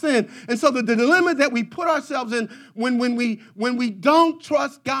generational sin. And so the dilemma that we put ourselves in when we don't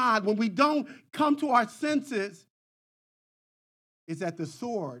trust God, when we don't come to our senses, is that the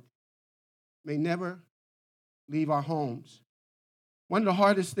sword may never leave our homes. One of the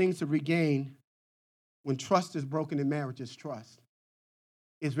hardest things to regain when trust is broken in marriage is trust.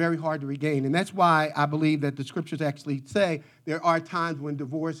 It's very hard to regain. And that's why I believe that the scriptures actually say there are times when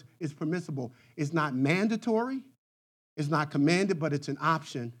divorce is permissible. It's not mandatory, it's not commanded, but it's an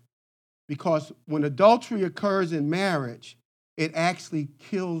option. Because when adultery occurs in marriage, it actually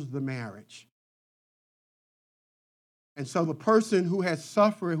kills the marriage. And so the person who has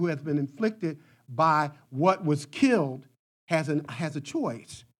suffered, who has been inflicted by what was killed, has a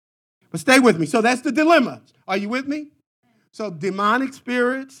choice. But stay with me. So that's the dilemma. Are you with me? So demonic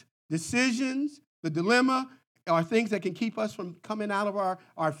spirits, decisions, the dilemma are things that can keep us from coming out of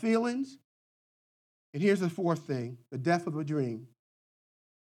our feelings. And here's the fourth thing, the death of a dream.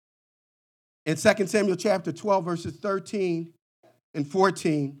 In 2 Samuel chapter 12, verses 13 and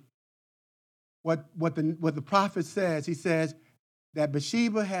 14, what the prophet says, he says that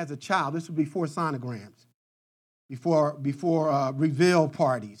Bathsheba has a child. This was before sonograms, before reveal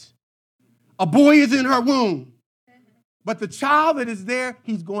parties. A boy is in her womb. But the child that is there,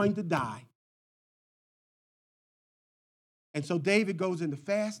 he's going to die. And so David goes into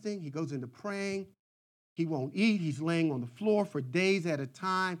fasting. He goes into praying. He won't eat. He's laying on the floor for days at a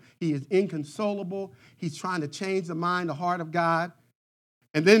time. He is inconsolable. He's trying to change the mind, the heart of God.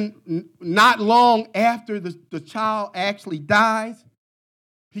 And then not long after the child actually dies,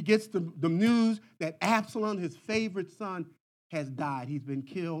 he gets the news that Absalom, his favorite son, has died. He's been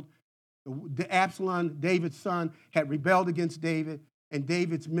killed. Absalom, David's son, had rebelled against David, and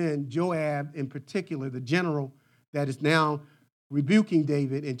David's men, Joab in particular, the general that is now rebuking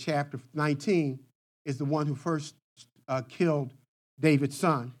David in chapter 19, is the one who first killed David's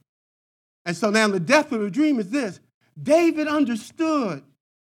son. And so now the death of the dream is this. David understood,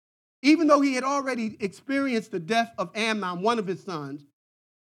 even though he had already experienced the death of Amnon, one of his sons,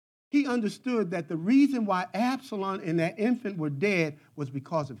 he understood that the reason why Absalom and that infant were dead was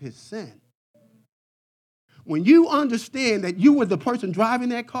because of his sin. When you understand that you were the person driving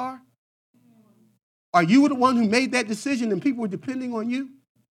that car, or you were the one who made that decision and people were depending on you,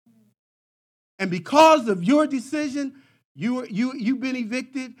 and because of your decision, you've been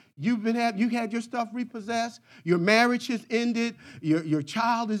evicted, you had your stuff repossessed, your marriage has ended, your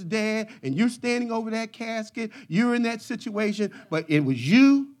child is dead, and you're standing over that casket, you're in that situation, but it was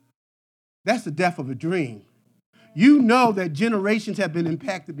you. That's the death of a dream. You know that generations have been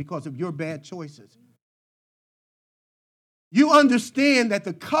impacted because of your bad choices. You understand that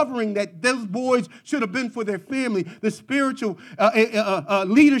the covering that those boys should have been for their family, the spiritual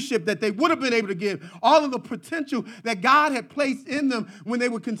leadership that they would have been able to give, all of the potential that God had placed in them when they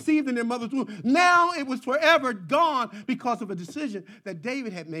were conceived in their mother's womb, now it was forever gone because of a decision that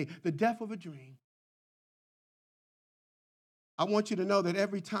David had made, the death of a dream. I want you to know that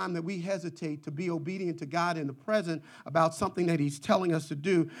every time that we hesitate to be obedient to God in the present about something that he's telling us to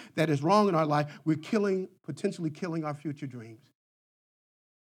do that is wrong in our life, we're potentially killing our future dreams.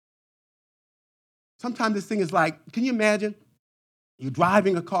 Sometimes this thing is like, can you imagine? You're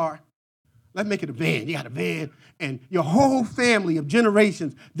driving a car. Let's make it a van. You got a van, and your whole family of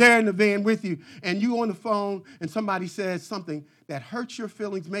generations, they're in the van with you, and you on the phone, and somebody says something that hurts your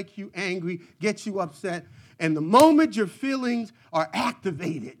feelings, makes you angry, gets you upset. And the moment your feelings are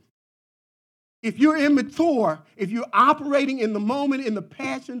activated, if you're immature, if you're operating in the moment, in the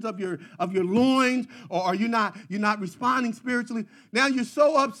passions of your loins, or you're not responding spiritually, now you're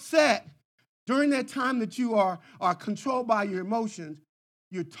so upset during that time that you are controlled by your emotions,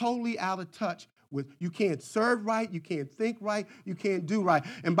 you're totally out of touch with, you can't serve right, you can't think right, you can't do right.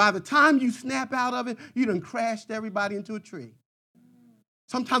 And by the time you snap out of it, you done crashed everybody into a tree.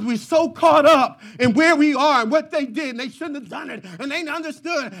 Sometimes we're so caught up in where we are and what they did, and they shouldn't have done it, and they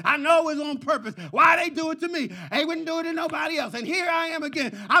understood. I know it was on purpose. Why they do it to me? They wouldn't do it to nobody else. And here I am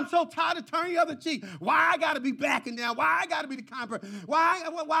again. I'm so tired of turning the other cheek. Why I got to be backing down? Why I got to be the kind of person?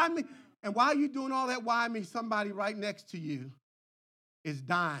 Why me? And while you're doing all that, why me? Somebody right next to you is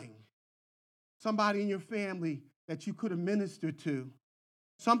dying. Somebody in your family that you could have ministered to.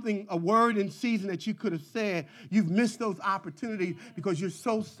 A word in season that you could have said. You've missed those opportunities because you're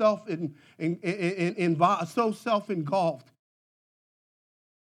so self-engulfed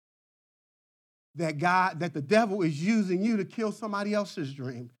that the devil is using you to kill somebody else's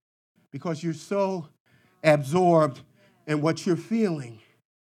dream because you're so absorbed in what you're feeling.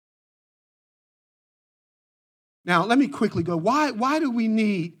 Now, let me quickly go. Why do we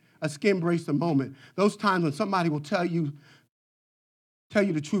need a skin bracelet moment? Those times when somebody will tell you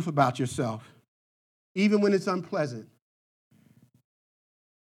the truth about yourself, even when it's unpleasant.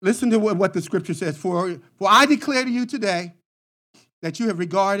 Listen to what the scripture says. For I declare to you today that you have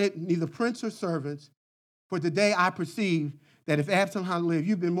regarded neither prince or servants. For today I perceive that if Absalom had lived,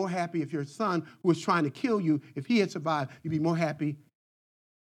 you'd been more happy if your son who was trying to kill you, if he had survived, you'd be more happy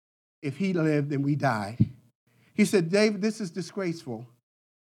if he lived than we died. He said, David, this is disgraceful.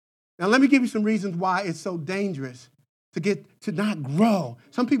 Now let me give you some reasons why it's so dangerous to not grow.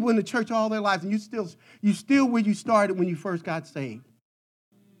 Some people in the church all their lives, and you still where you started when you first got saved.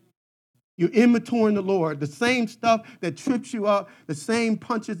 You're immature in the Lord. The same stuff that trips you up, the same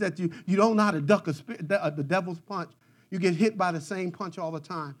punches that you don't know how to duck the devil's punch. You get hit by the same punch all the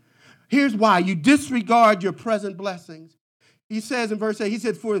time. Here's why. You disregard your present blessings. He says in verse 8, he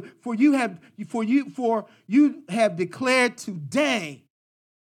said, for you have declared today.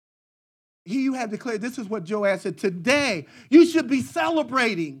 You have declared, this is what Joash said, today you should be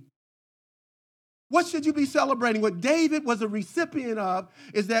celebrating. What should you be celebrating? What David was a recipient of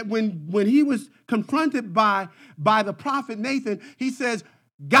is that when he was confronted by the prophet Nathan, he says,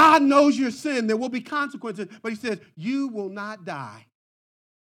 God knows your sin. There will be consequences. But he says, you will not die.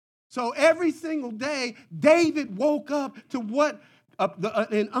 So every single day, David woke up to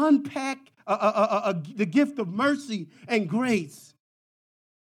the gift of mercy and grace.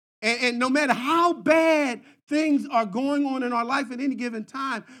 And no matter how bad things are going on in our life at any given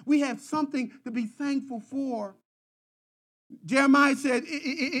time, we have something to be thankful for. Jeremiah said,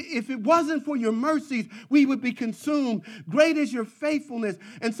 if it wasn't for your mercies, we would be consumed. Great is your faithfulness.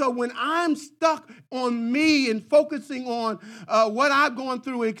 And so when I'm stuck on me and focusing on what I've gone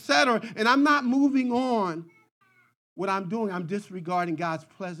through, etc., and I'm not moving on, what I'm doing, I'm disregarding God's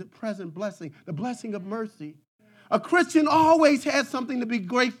present blessing, the blessing of mercy. A Christian always has something to be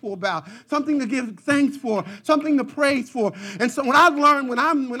grateful about, something to give thanks for, something to praise for. And so when I've learned when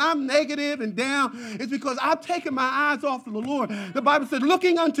I'm negative and down, it's because I've taken my eyes off of the Lord. The Bible said,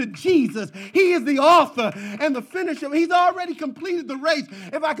 looking unto Jesus, he is the author and the finisher. He's already completed the race.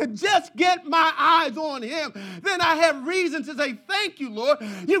 If I could just get my eyes on him, then I have reason to say, thank you, Lord.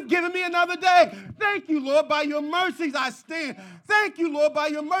 You've given me another day. Thank you, Lord. By your mercies I stand. Thank you, Lord. By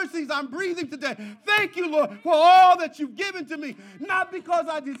your mercies I'm breathing today. Thank you, Lord, for all that you've given to me, not because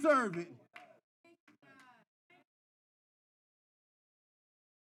I deserve it.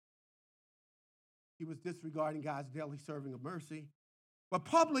 He was disregarding God's daily serving of mercy. But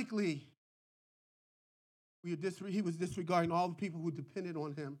publicly, he was disregarding all the people who depended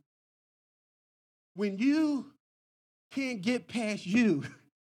on him. When you can't get past you,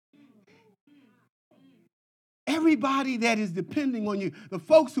 everybody that is depending on you, the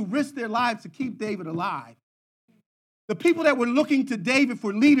folks who risked their lives to keep David alive, the people that were looking to David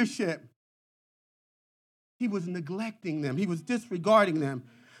for leadership, he was neglecting them. He was disregarding them.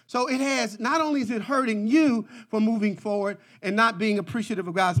 So it has, not only is it hurting you for moving forward and not being appreciative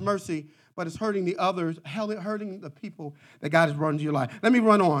of God's mercy, but it's hurting the others, hurting the people that God has brought into your life. Let me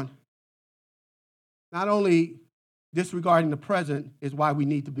run on. Not only disregarding the present is why we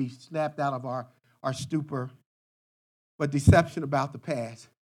need to be snapped out of our stupor, but deception about the past.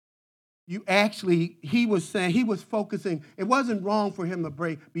 He was saying, he was focusing, it wasn't wrong for him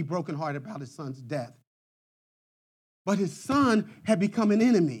to be brokenhearted about his son's death. But his son had become an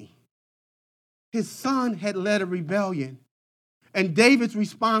enemy. His son had led a rebellion. And David's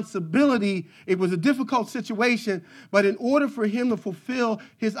responsibility, it was a difficult situation, but in order for him to fulfill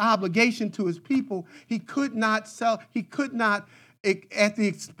his obligation to his people, he could not, at the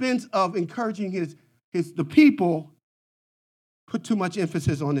expense of encouraging the people, put too much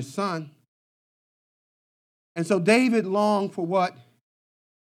emphasis on his son. And so David longed for what?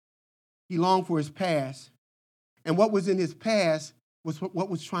 He longed for his past. And what was in his past was what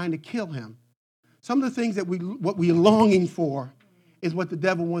was trying to kill him. Some of the things that what we are longing for is what the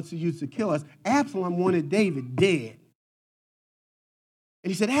devil wants to use to kill us. Absalom wanted David dead.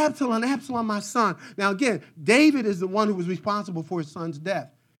 And he said, Absalom, Absalom, my son. Now again, David is the one who was responsible for his son's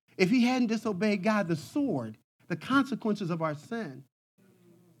death. If he hadn't disobeyed God, the sword, the consequences of our sin.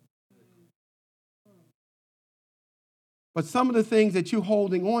 But some of the things that you're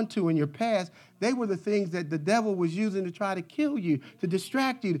holding on to in your past, they were the things that the devil was using to try to kill you, to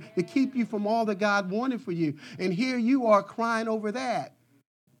distract you, to keep you from all that God wanted for you. And here you are crying over that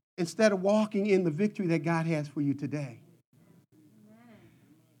instead of walking in the victory that God has for you today.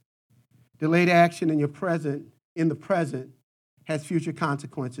 Delayed action in the present, has future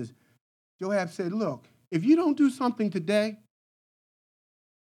consequences. Joab said, look, if you don't do something today,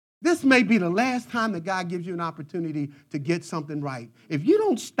 this may be the last time that God gives you an opportunity to get something right. If you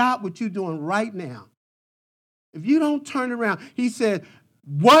don't stop what you're doing right now, if you don't turn around, he said,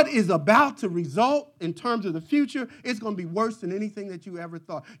 what is about to result in terms of the future, it's going to be worse than anything that you ever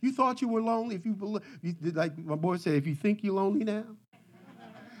thought. You thought you were lonely. Like my boy said, if you think you're lonely now,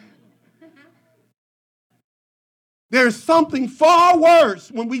 there's something far worse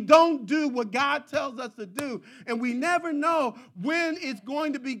when we don't do what God tells us to do. And we never know when it's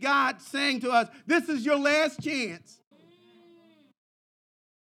going to be God saying to us, this is your last chance.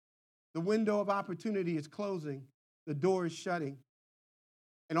 The window of opportunity is closing. The door is shutting.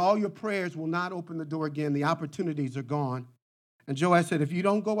 And all your prayers will not open the door again. The opportunities are gone. And Joab said, if you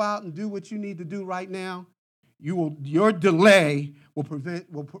don't go out and do what you need to do right now, your delay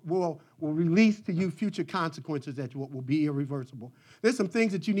will release to you future consequences that will be irreversible. There's some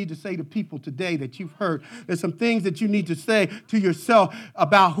things that you need to say to people today that you've heard. There's some things that you need to say to yourself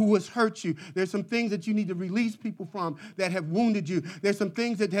about who has hurt you. There's some things that you need to release people from that have wounded you. There's some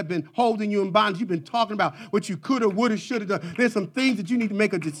things that have been holding you in bondage. You've been talking about what you could have, would have, should have done. There's some things that you need to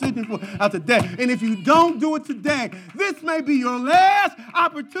make a decision for out today. And if you don't do it today, this may be your last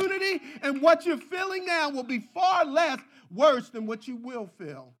opportunity, and what you're feeling now will be far less worse than what you will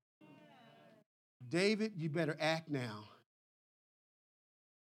feel. David, you better act now.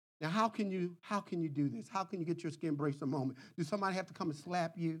 Now, how can you do this? How can you get your skin braced a moment? Do somebody have to come and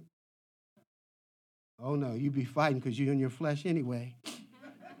slap you? Oh, no, you'd be fighting because you're in your flesh anyway.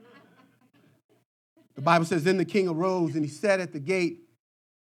 The Bible says, then the king arose and he sat at the gate,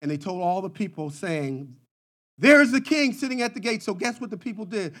 and they told all the people, saying, there's the king sitting at the gate. So guess what the people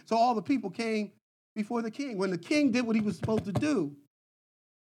did? So all the people came before the king. When the king did what he was supposed to do.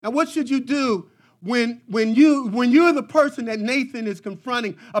 Now, what should you do when you're the person that Nathan is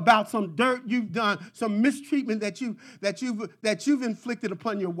confronting about some dirt you've done, some mistreatment that you've inflicted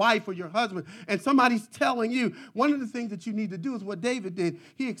upon your wife or your husband, and somebody's telling you, one of the things that you need to do is what David did.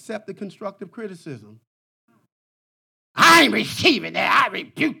 He accepted constructive criticism. I ain't receiving that. I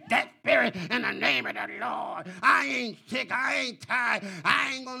rebuke that spirit in the name of the Lord. I ain't sick. I ain't tired.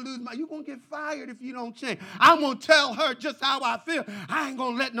 I ain't going to lose my... You're going to get fired if you don't change. I'm going to tell her just how I feel. I ain't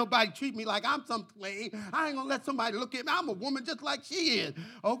going to let nobody treat me like I'm some slave. I ain't going to let somebody look at me. I'm a woman just like she is.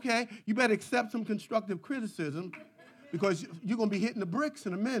 Okay, you better accept some constructive criticism because you're going to be hitting the bricks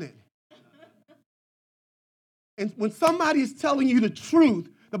in a minute. And when somebody is telling you the truth,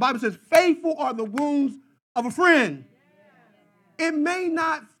 the Bible says, faithful are the wounds of a friend. It may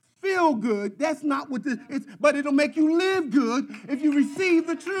not feel good. That's not what this is, but it'll make you live good if you receive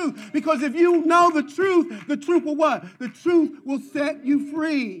the truth. Because if you know the truth will what? The truth will set you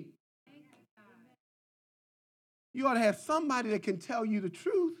free. You ought to have somebody that can tell you the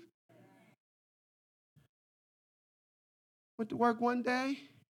truth. Went to work one day,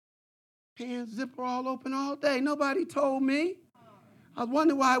 pants zipper all open all day. Nobody told me. I was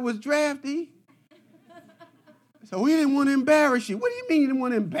wondering why it was drafty. So we didn't want to embarrass you. What do you mean you didn't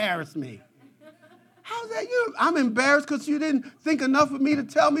want to embarrass me? How's that you? I'm embarrassed because you didn't think enough of me to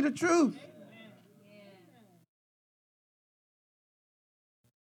tell me the truth.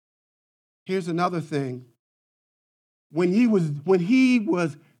 Here's another thing. When he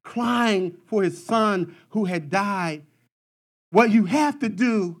was crying for his son who had died, what you have to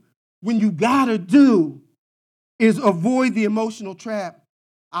do, when you gotta do, is avoid the emotional trap.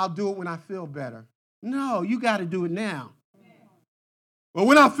 I'll do it when I feel better. No, you got to do it now. Well,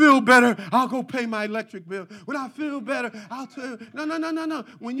 when I feel better, I'll go pay my electric bill. When I feel better, I'll tell you. No.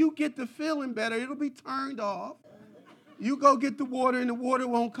 When you get to feeling better, it'll be turned off. You go get the water, and the water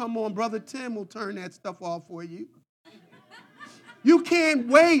won't come on. Brother Tim will turn that stuff off for you. You can't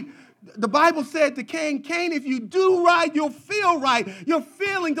wait. The Bible said to Cain, if you do right, you'll feel right. Your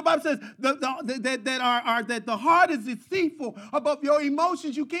feelings, the Bible says that the heart is deceitful above your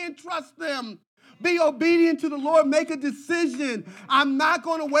emotions. You can't trust them. Be obedient to the Lord. Make a decision. I'm not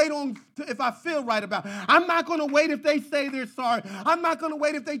going to wait on if I feel right about it. I'm not going to wait if they say they're sorry. I'm not going to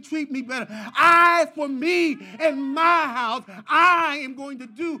wait if they treat me better. For me and my house, I am going to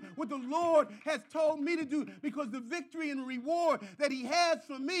do what the Lord has told me to do because the victory and reward that he has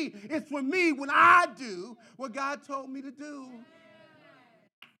for me is for me when I do what God told me to do.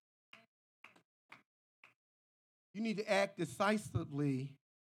 You need to act decisively.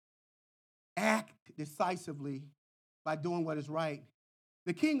 Act decisively by doing what is right.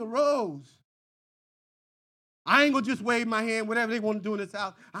 The king arose. I ain't going to just wave my hand, whatever they want to do in this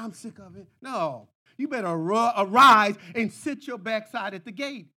house. I'm sick of it. No. You better arise and sit your backside at the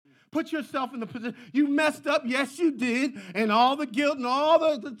gate. Put yourself in the position. You messed up. Yes, you did. And all the guilt and all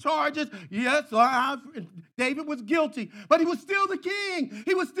the charges. Yes, David was guilty. But he was still the king.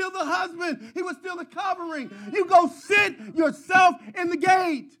 He was still the husband. He was still the covering. You go sit yourself in the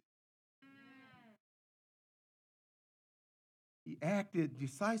gate. He acted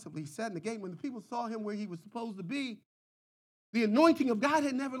decisively. He sat in the gate. When the people saw him where he was supposed to be, the anointing of God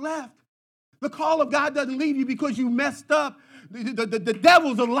had never left. The call of God doesn't leave you because you messed up. The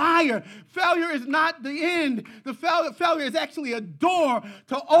devil's a liar. Failure is not the end. The failure is actually a door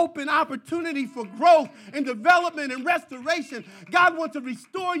to open opportunity for growth and development and restoration. God wants to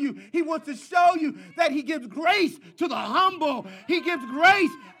restore you. He wants to show you that he gives grace to the humble. He gives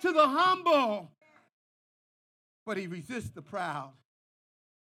grace to the humble. But he resists the proud.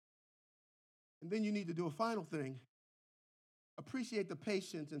 And then you need to do a final thing. Appreciate the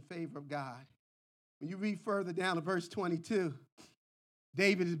patience and favor of God. When you read further down to verse 22,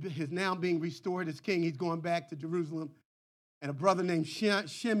 David is now being restored as king. He's going back to Jerusalem. And a brother named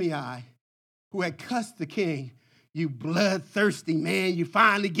Shimei, who had cussed the king, you bloodthirsty man, you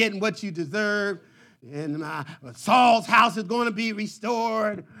finally getting what you deserve. And Saul's house is going to be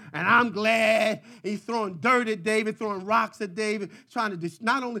restored, and I'm glad. He's throwing dirt at David, throwing rocks at David, trying to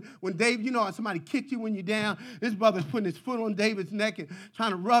not only when David, you know, somebody kicked you when you're down. This brother's putting his foot on David's neck and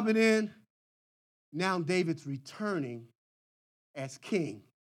trying to rub it in. Now David's returning as king,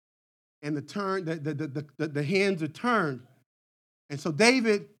 and the hands are turned. And so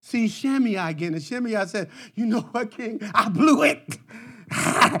David sees Shimei again, and Shimei said, "You know what, King? I blew it.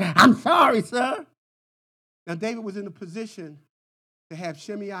 I'm sorry, sir." Now, David was in a position to have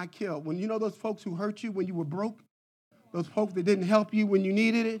Shimei killed. When you know those folks who hurt you when you were broke, those folks that didn't help you when you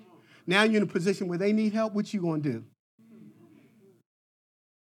needed it, now you're in a position where they need help, what you going to do?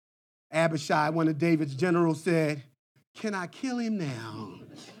 Abishai, one of David's generals, said, "Can I kill him now?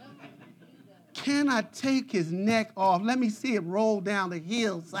 can I take his neck off? Let me see it roll down the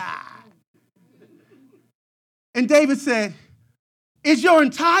hillside. And David said, is your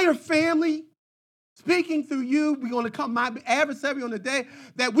entire family speaking through you? We're going to come my adversary on the day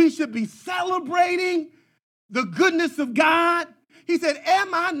that we should be celebrating the goodness of God. He said,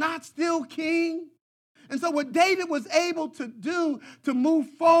 am I not still king? And so what David was able to do to move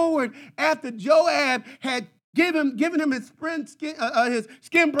forward after Joab had given him his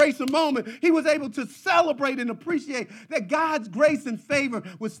skin brace a moment, he was able to celebrate and appreciate that God's grace and favor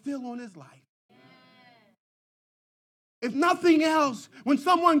was still on his life. If nothing else, when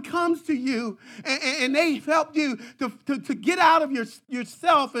someone comes to you and they help you to get out of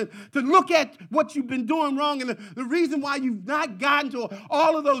yourself and to look at what you've been doing wrong and the reason why you've not gotten to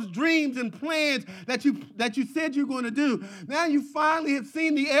all of those dreams and plans that you said you're going to do, now you finally have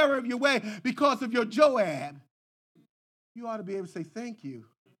seen the error of your way because of your Joab, you ought to be able to say, thank you.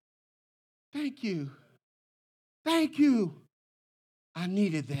 Thank you. Thank you. I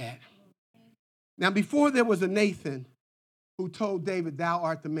needed that. Now, before there was a Nathan who told David, thou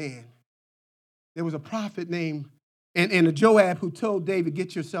art the man, there was a prophet named, and a Joab who told David,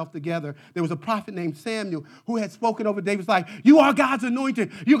 get yourself together. There was a prophet named Samuel who had spoken over David's life. You are God's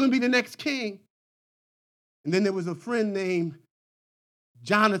anointed. You're going to be the next king. And then there was a friend named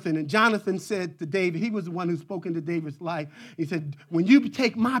Jonathan, and Jonathan said to David, he was the one who spoke into David's life. He said, when you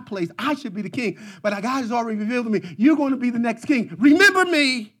take my place, I should be the king. But God has already revealed to me, you're going to be the next king. Remember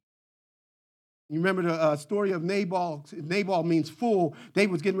me. You remember the story of Nabal. Nabal means fool. David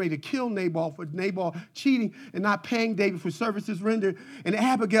was getting ready to kill Nabal for Nabal cheating and not paying David for services rendered. And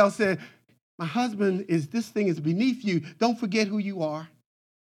Abigail said, my husband, this thing is beneath you. Don't forget who you are.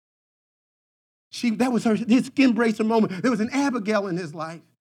 That was his skin bracer moment. There was an Abigail in his life.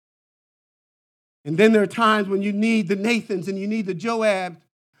 And then there are times when you need the Nathans and you need the Joabs.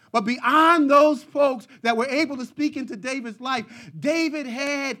 But beyond those folks that were able to speak into David's life, David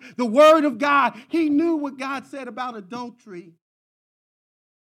had the word of God. He knew what God said about adultery.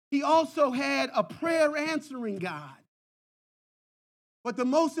 He also had a prayer answering God. But the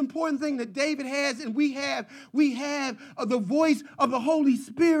most important thing that David has, and we have the voice of the Holy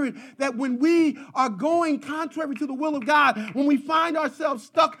Spirit, that when we are going contrary to the will of God, when we find ourselves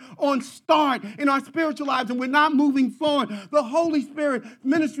stuck on start in our spiritual lives and we're not moving forward, the Holy Spirit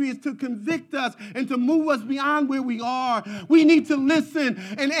ministry is to convict us and to move us beyond where we are. We need to listen.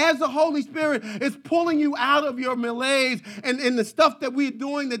 And as the Holy Spirit is pulling you out of your malaise and the stuff that we're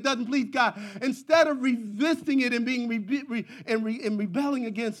doing that doesn't please God, instead of resisting it and being rebelling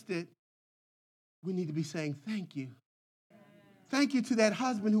against it, we need to be saying thank you. Thank you to that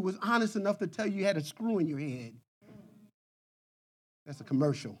husband who was honest enough to tell you had a screw in your head. That's a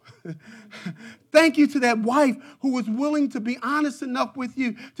commercial. Thank you to that wife who was willing to be honest enough with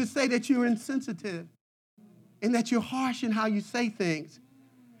you to say that you're insensitive and that you're harsh in how you say things.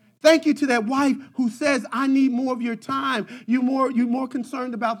 Thank you to that wife who says, I need more of your time. You're more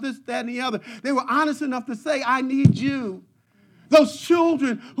concerned about this, that, and the other. They were honest enough to say, I need you. Those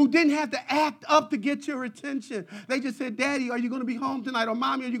children who didn't have to act up to get your attention. They just said, Daddy, are you going to be home tonight? Or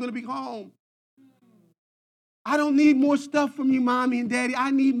Mommy, are you going to be home? I don't need more stuff from you, Mommy and Daddy.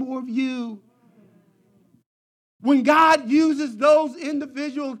 I need more of you. When God uses those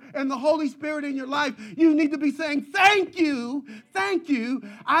individuals and the Holy Spirit in your life, you need to be saying, thank you, thank you.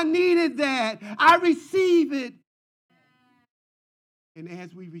 I needed that. I receive it. And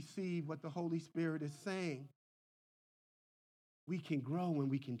as we receive what the Holy Spirit is saying, we can grow and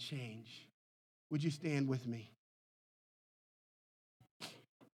we can change. Would you stand with me?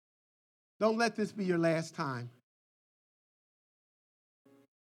 Don't let this be your last time.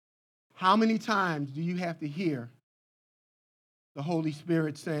 How many times do you have to hear the Holy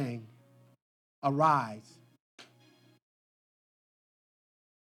Spirit saying, arise?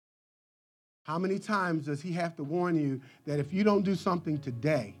 How many times does he have to warn you that if you don't do something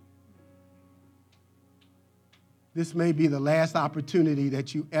today, this may be the last opportunity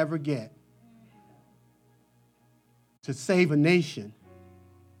that you ever get to save a nation,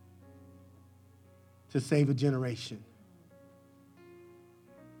 to save a generation?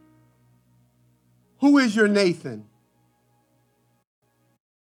 Who is your Nathan?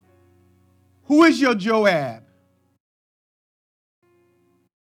 Who is your Joab?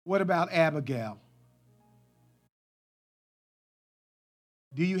 What about Abigail?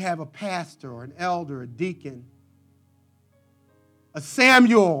 Do you have a pastor or an elder, a deacon, a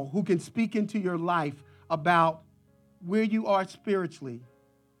Samuel who can speak into your life about where you are spiritually?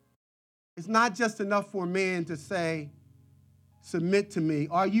 It's not just enough for a man to say, submit to me.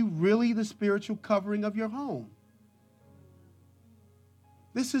 Are you really the spiritual covering of your home?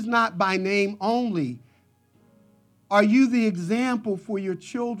 This is not by name only. Are you the example for your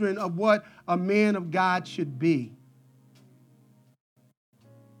children of what a man of God should be?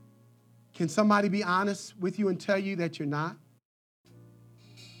 Can somebody be honest with you and tell you that you're not?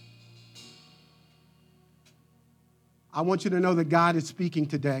 I want you to know that God is speaking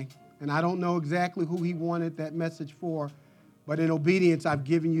today. And I don't know exactly who he wanted that message for, but in obedience, I've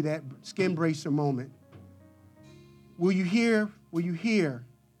given you that skin bracer moment. Will you hear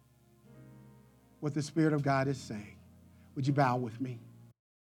what the Spirit of God is saying? Would you bow with me?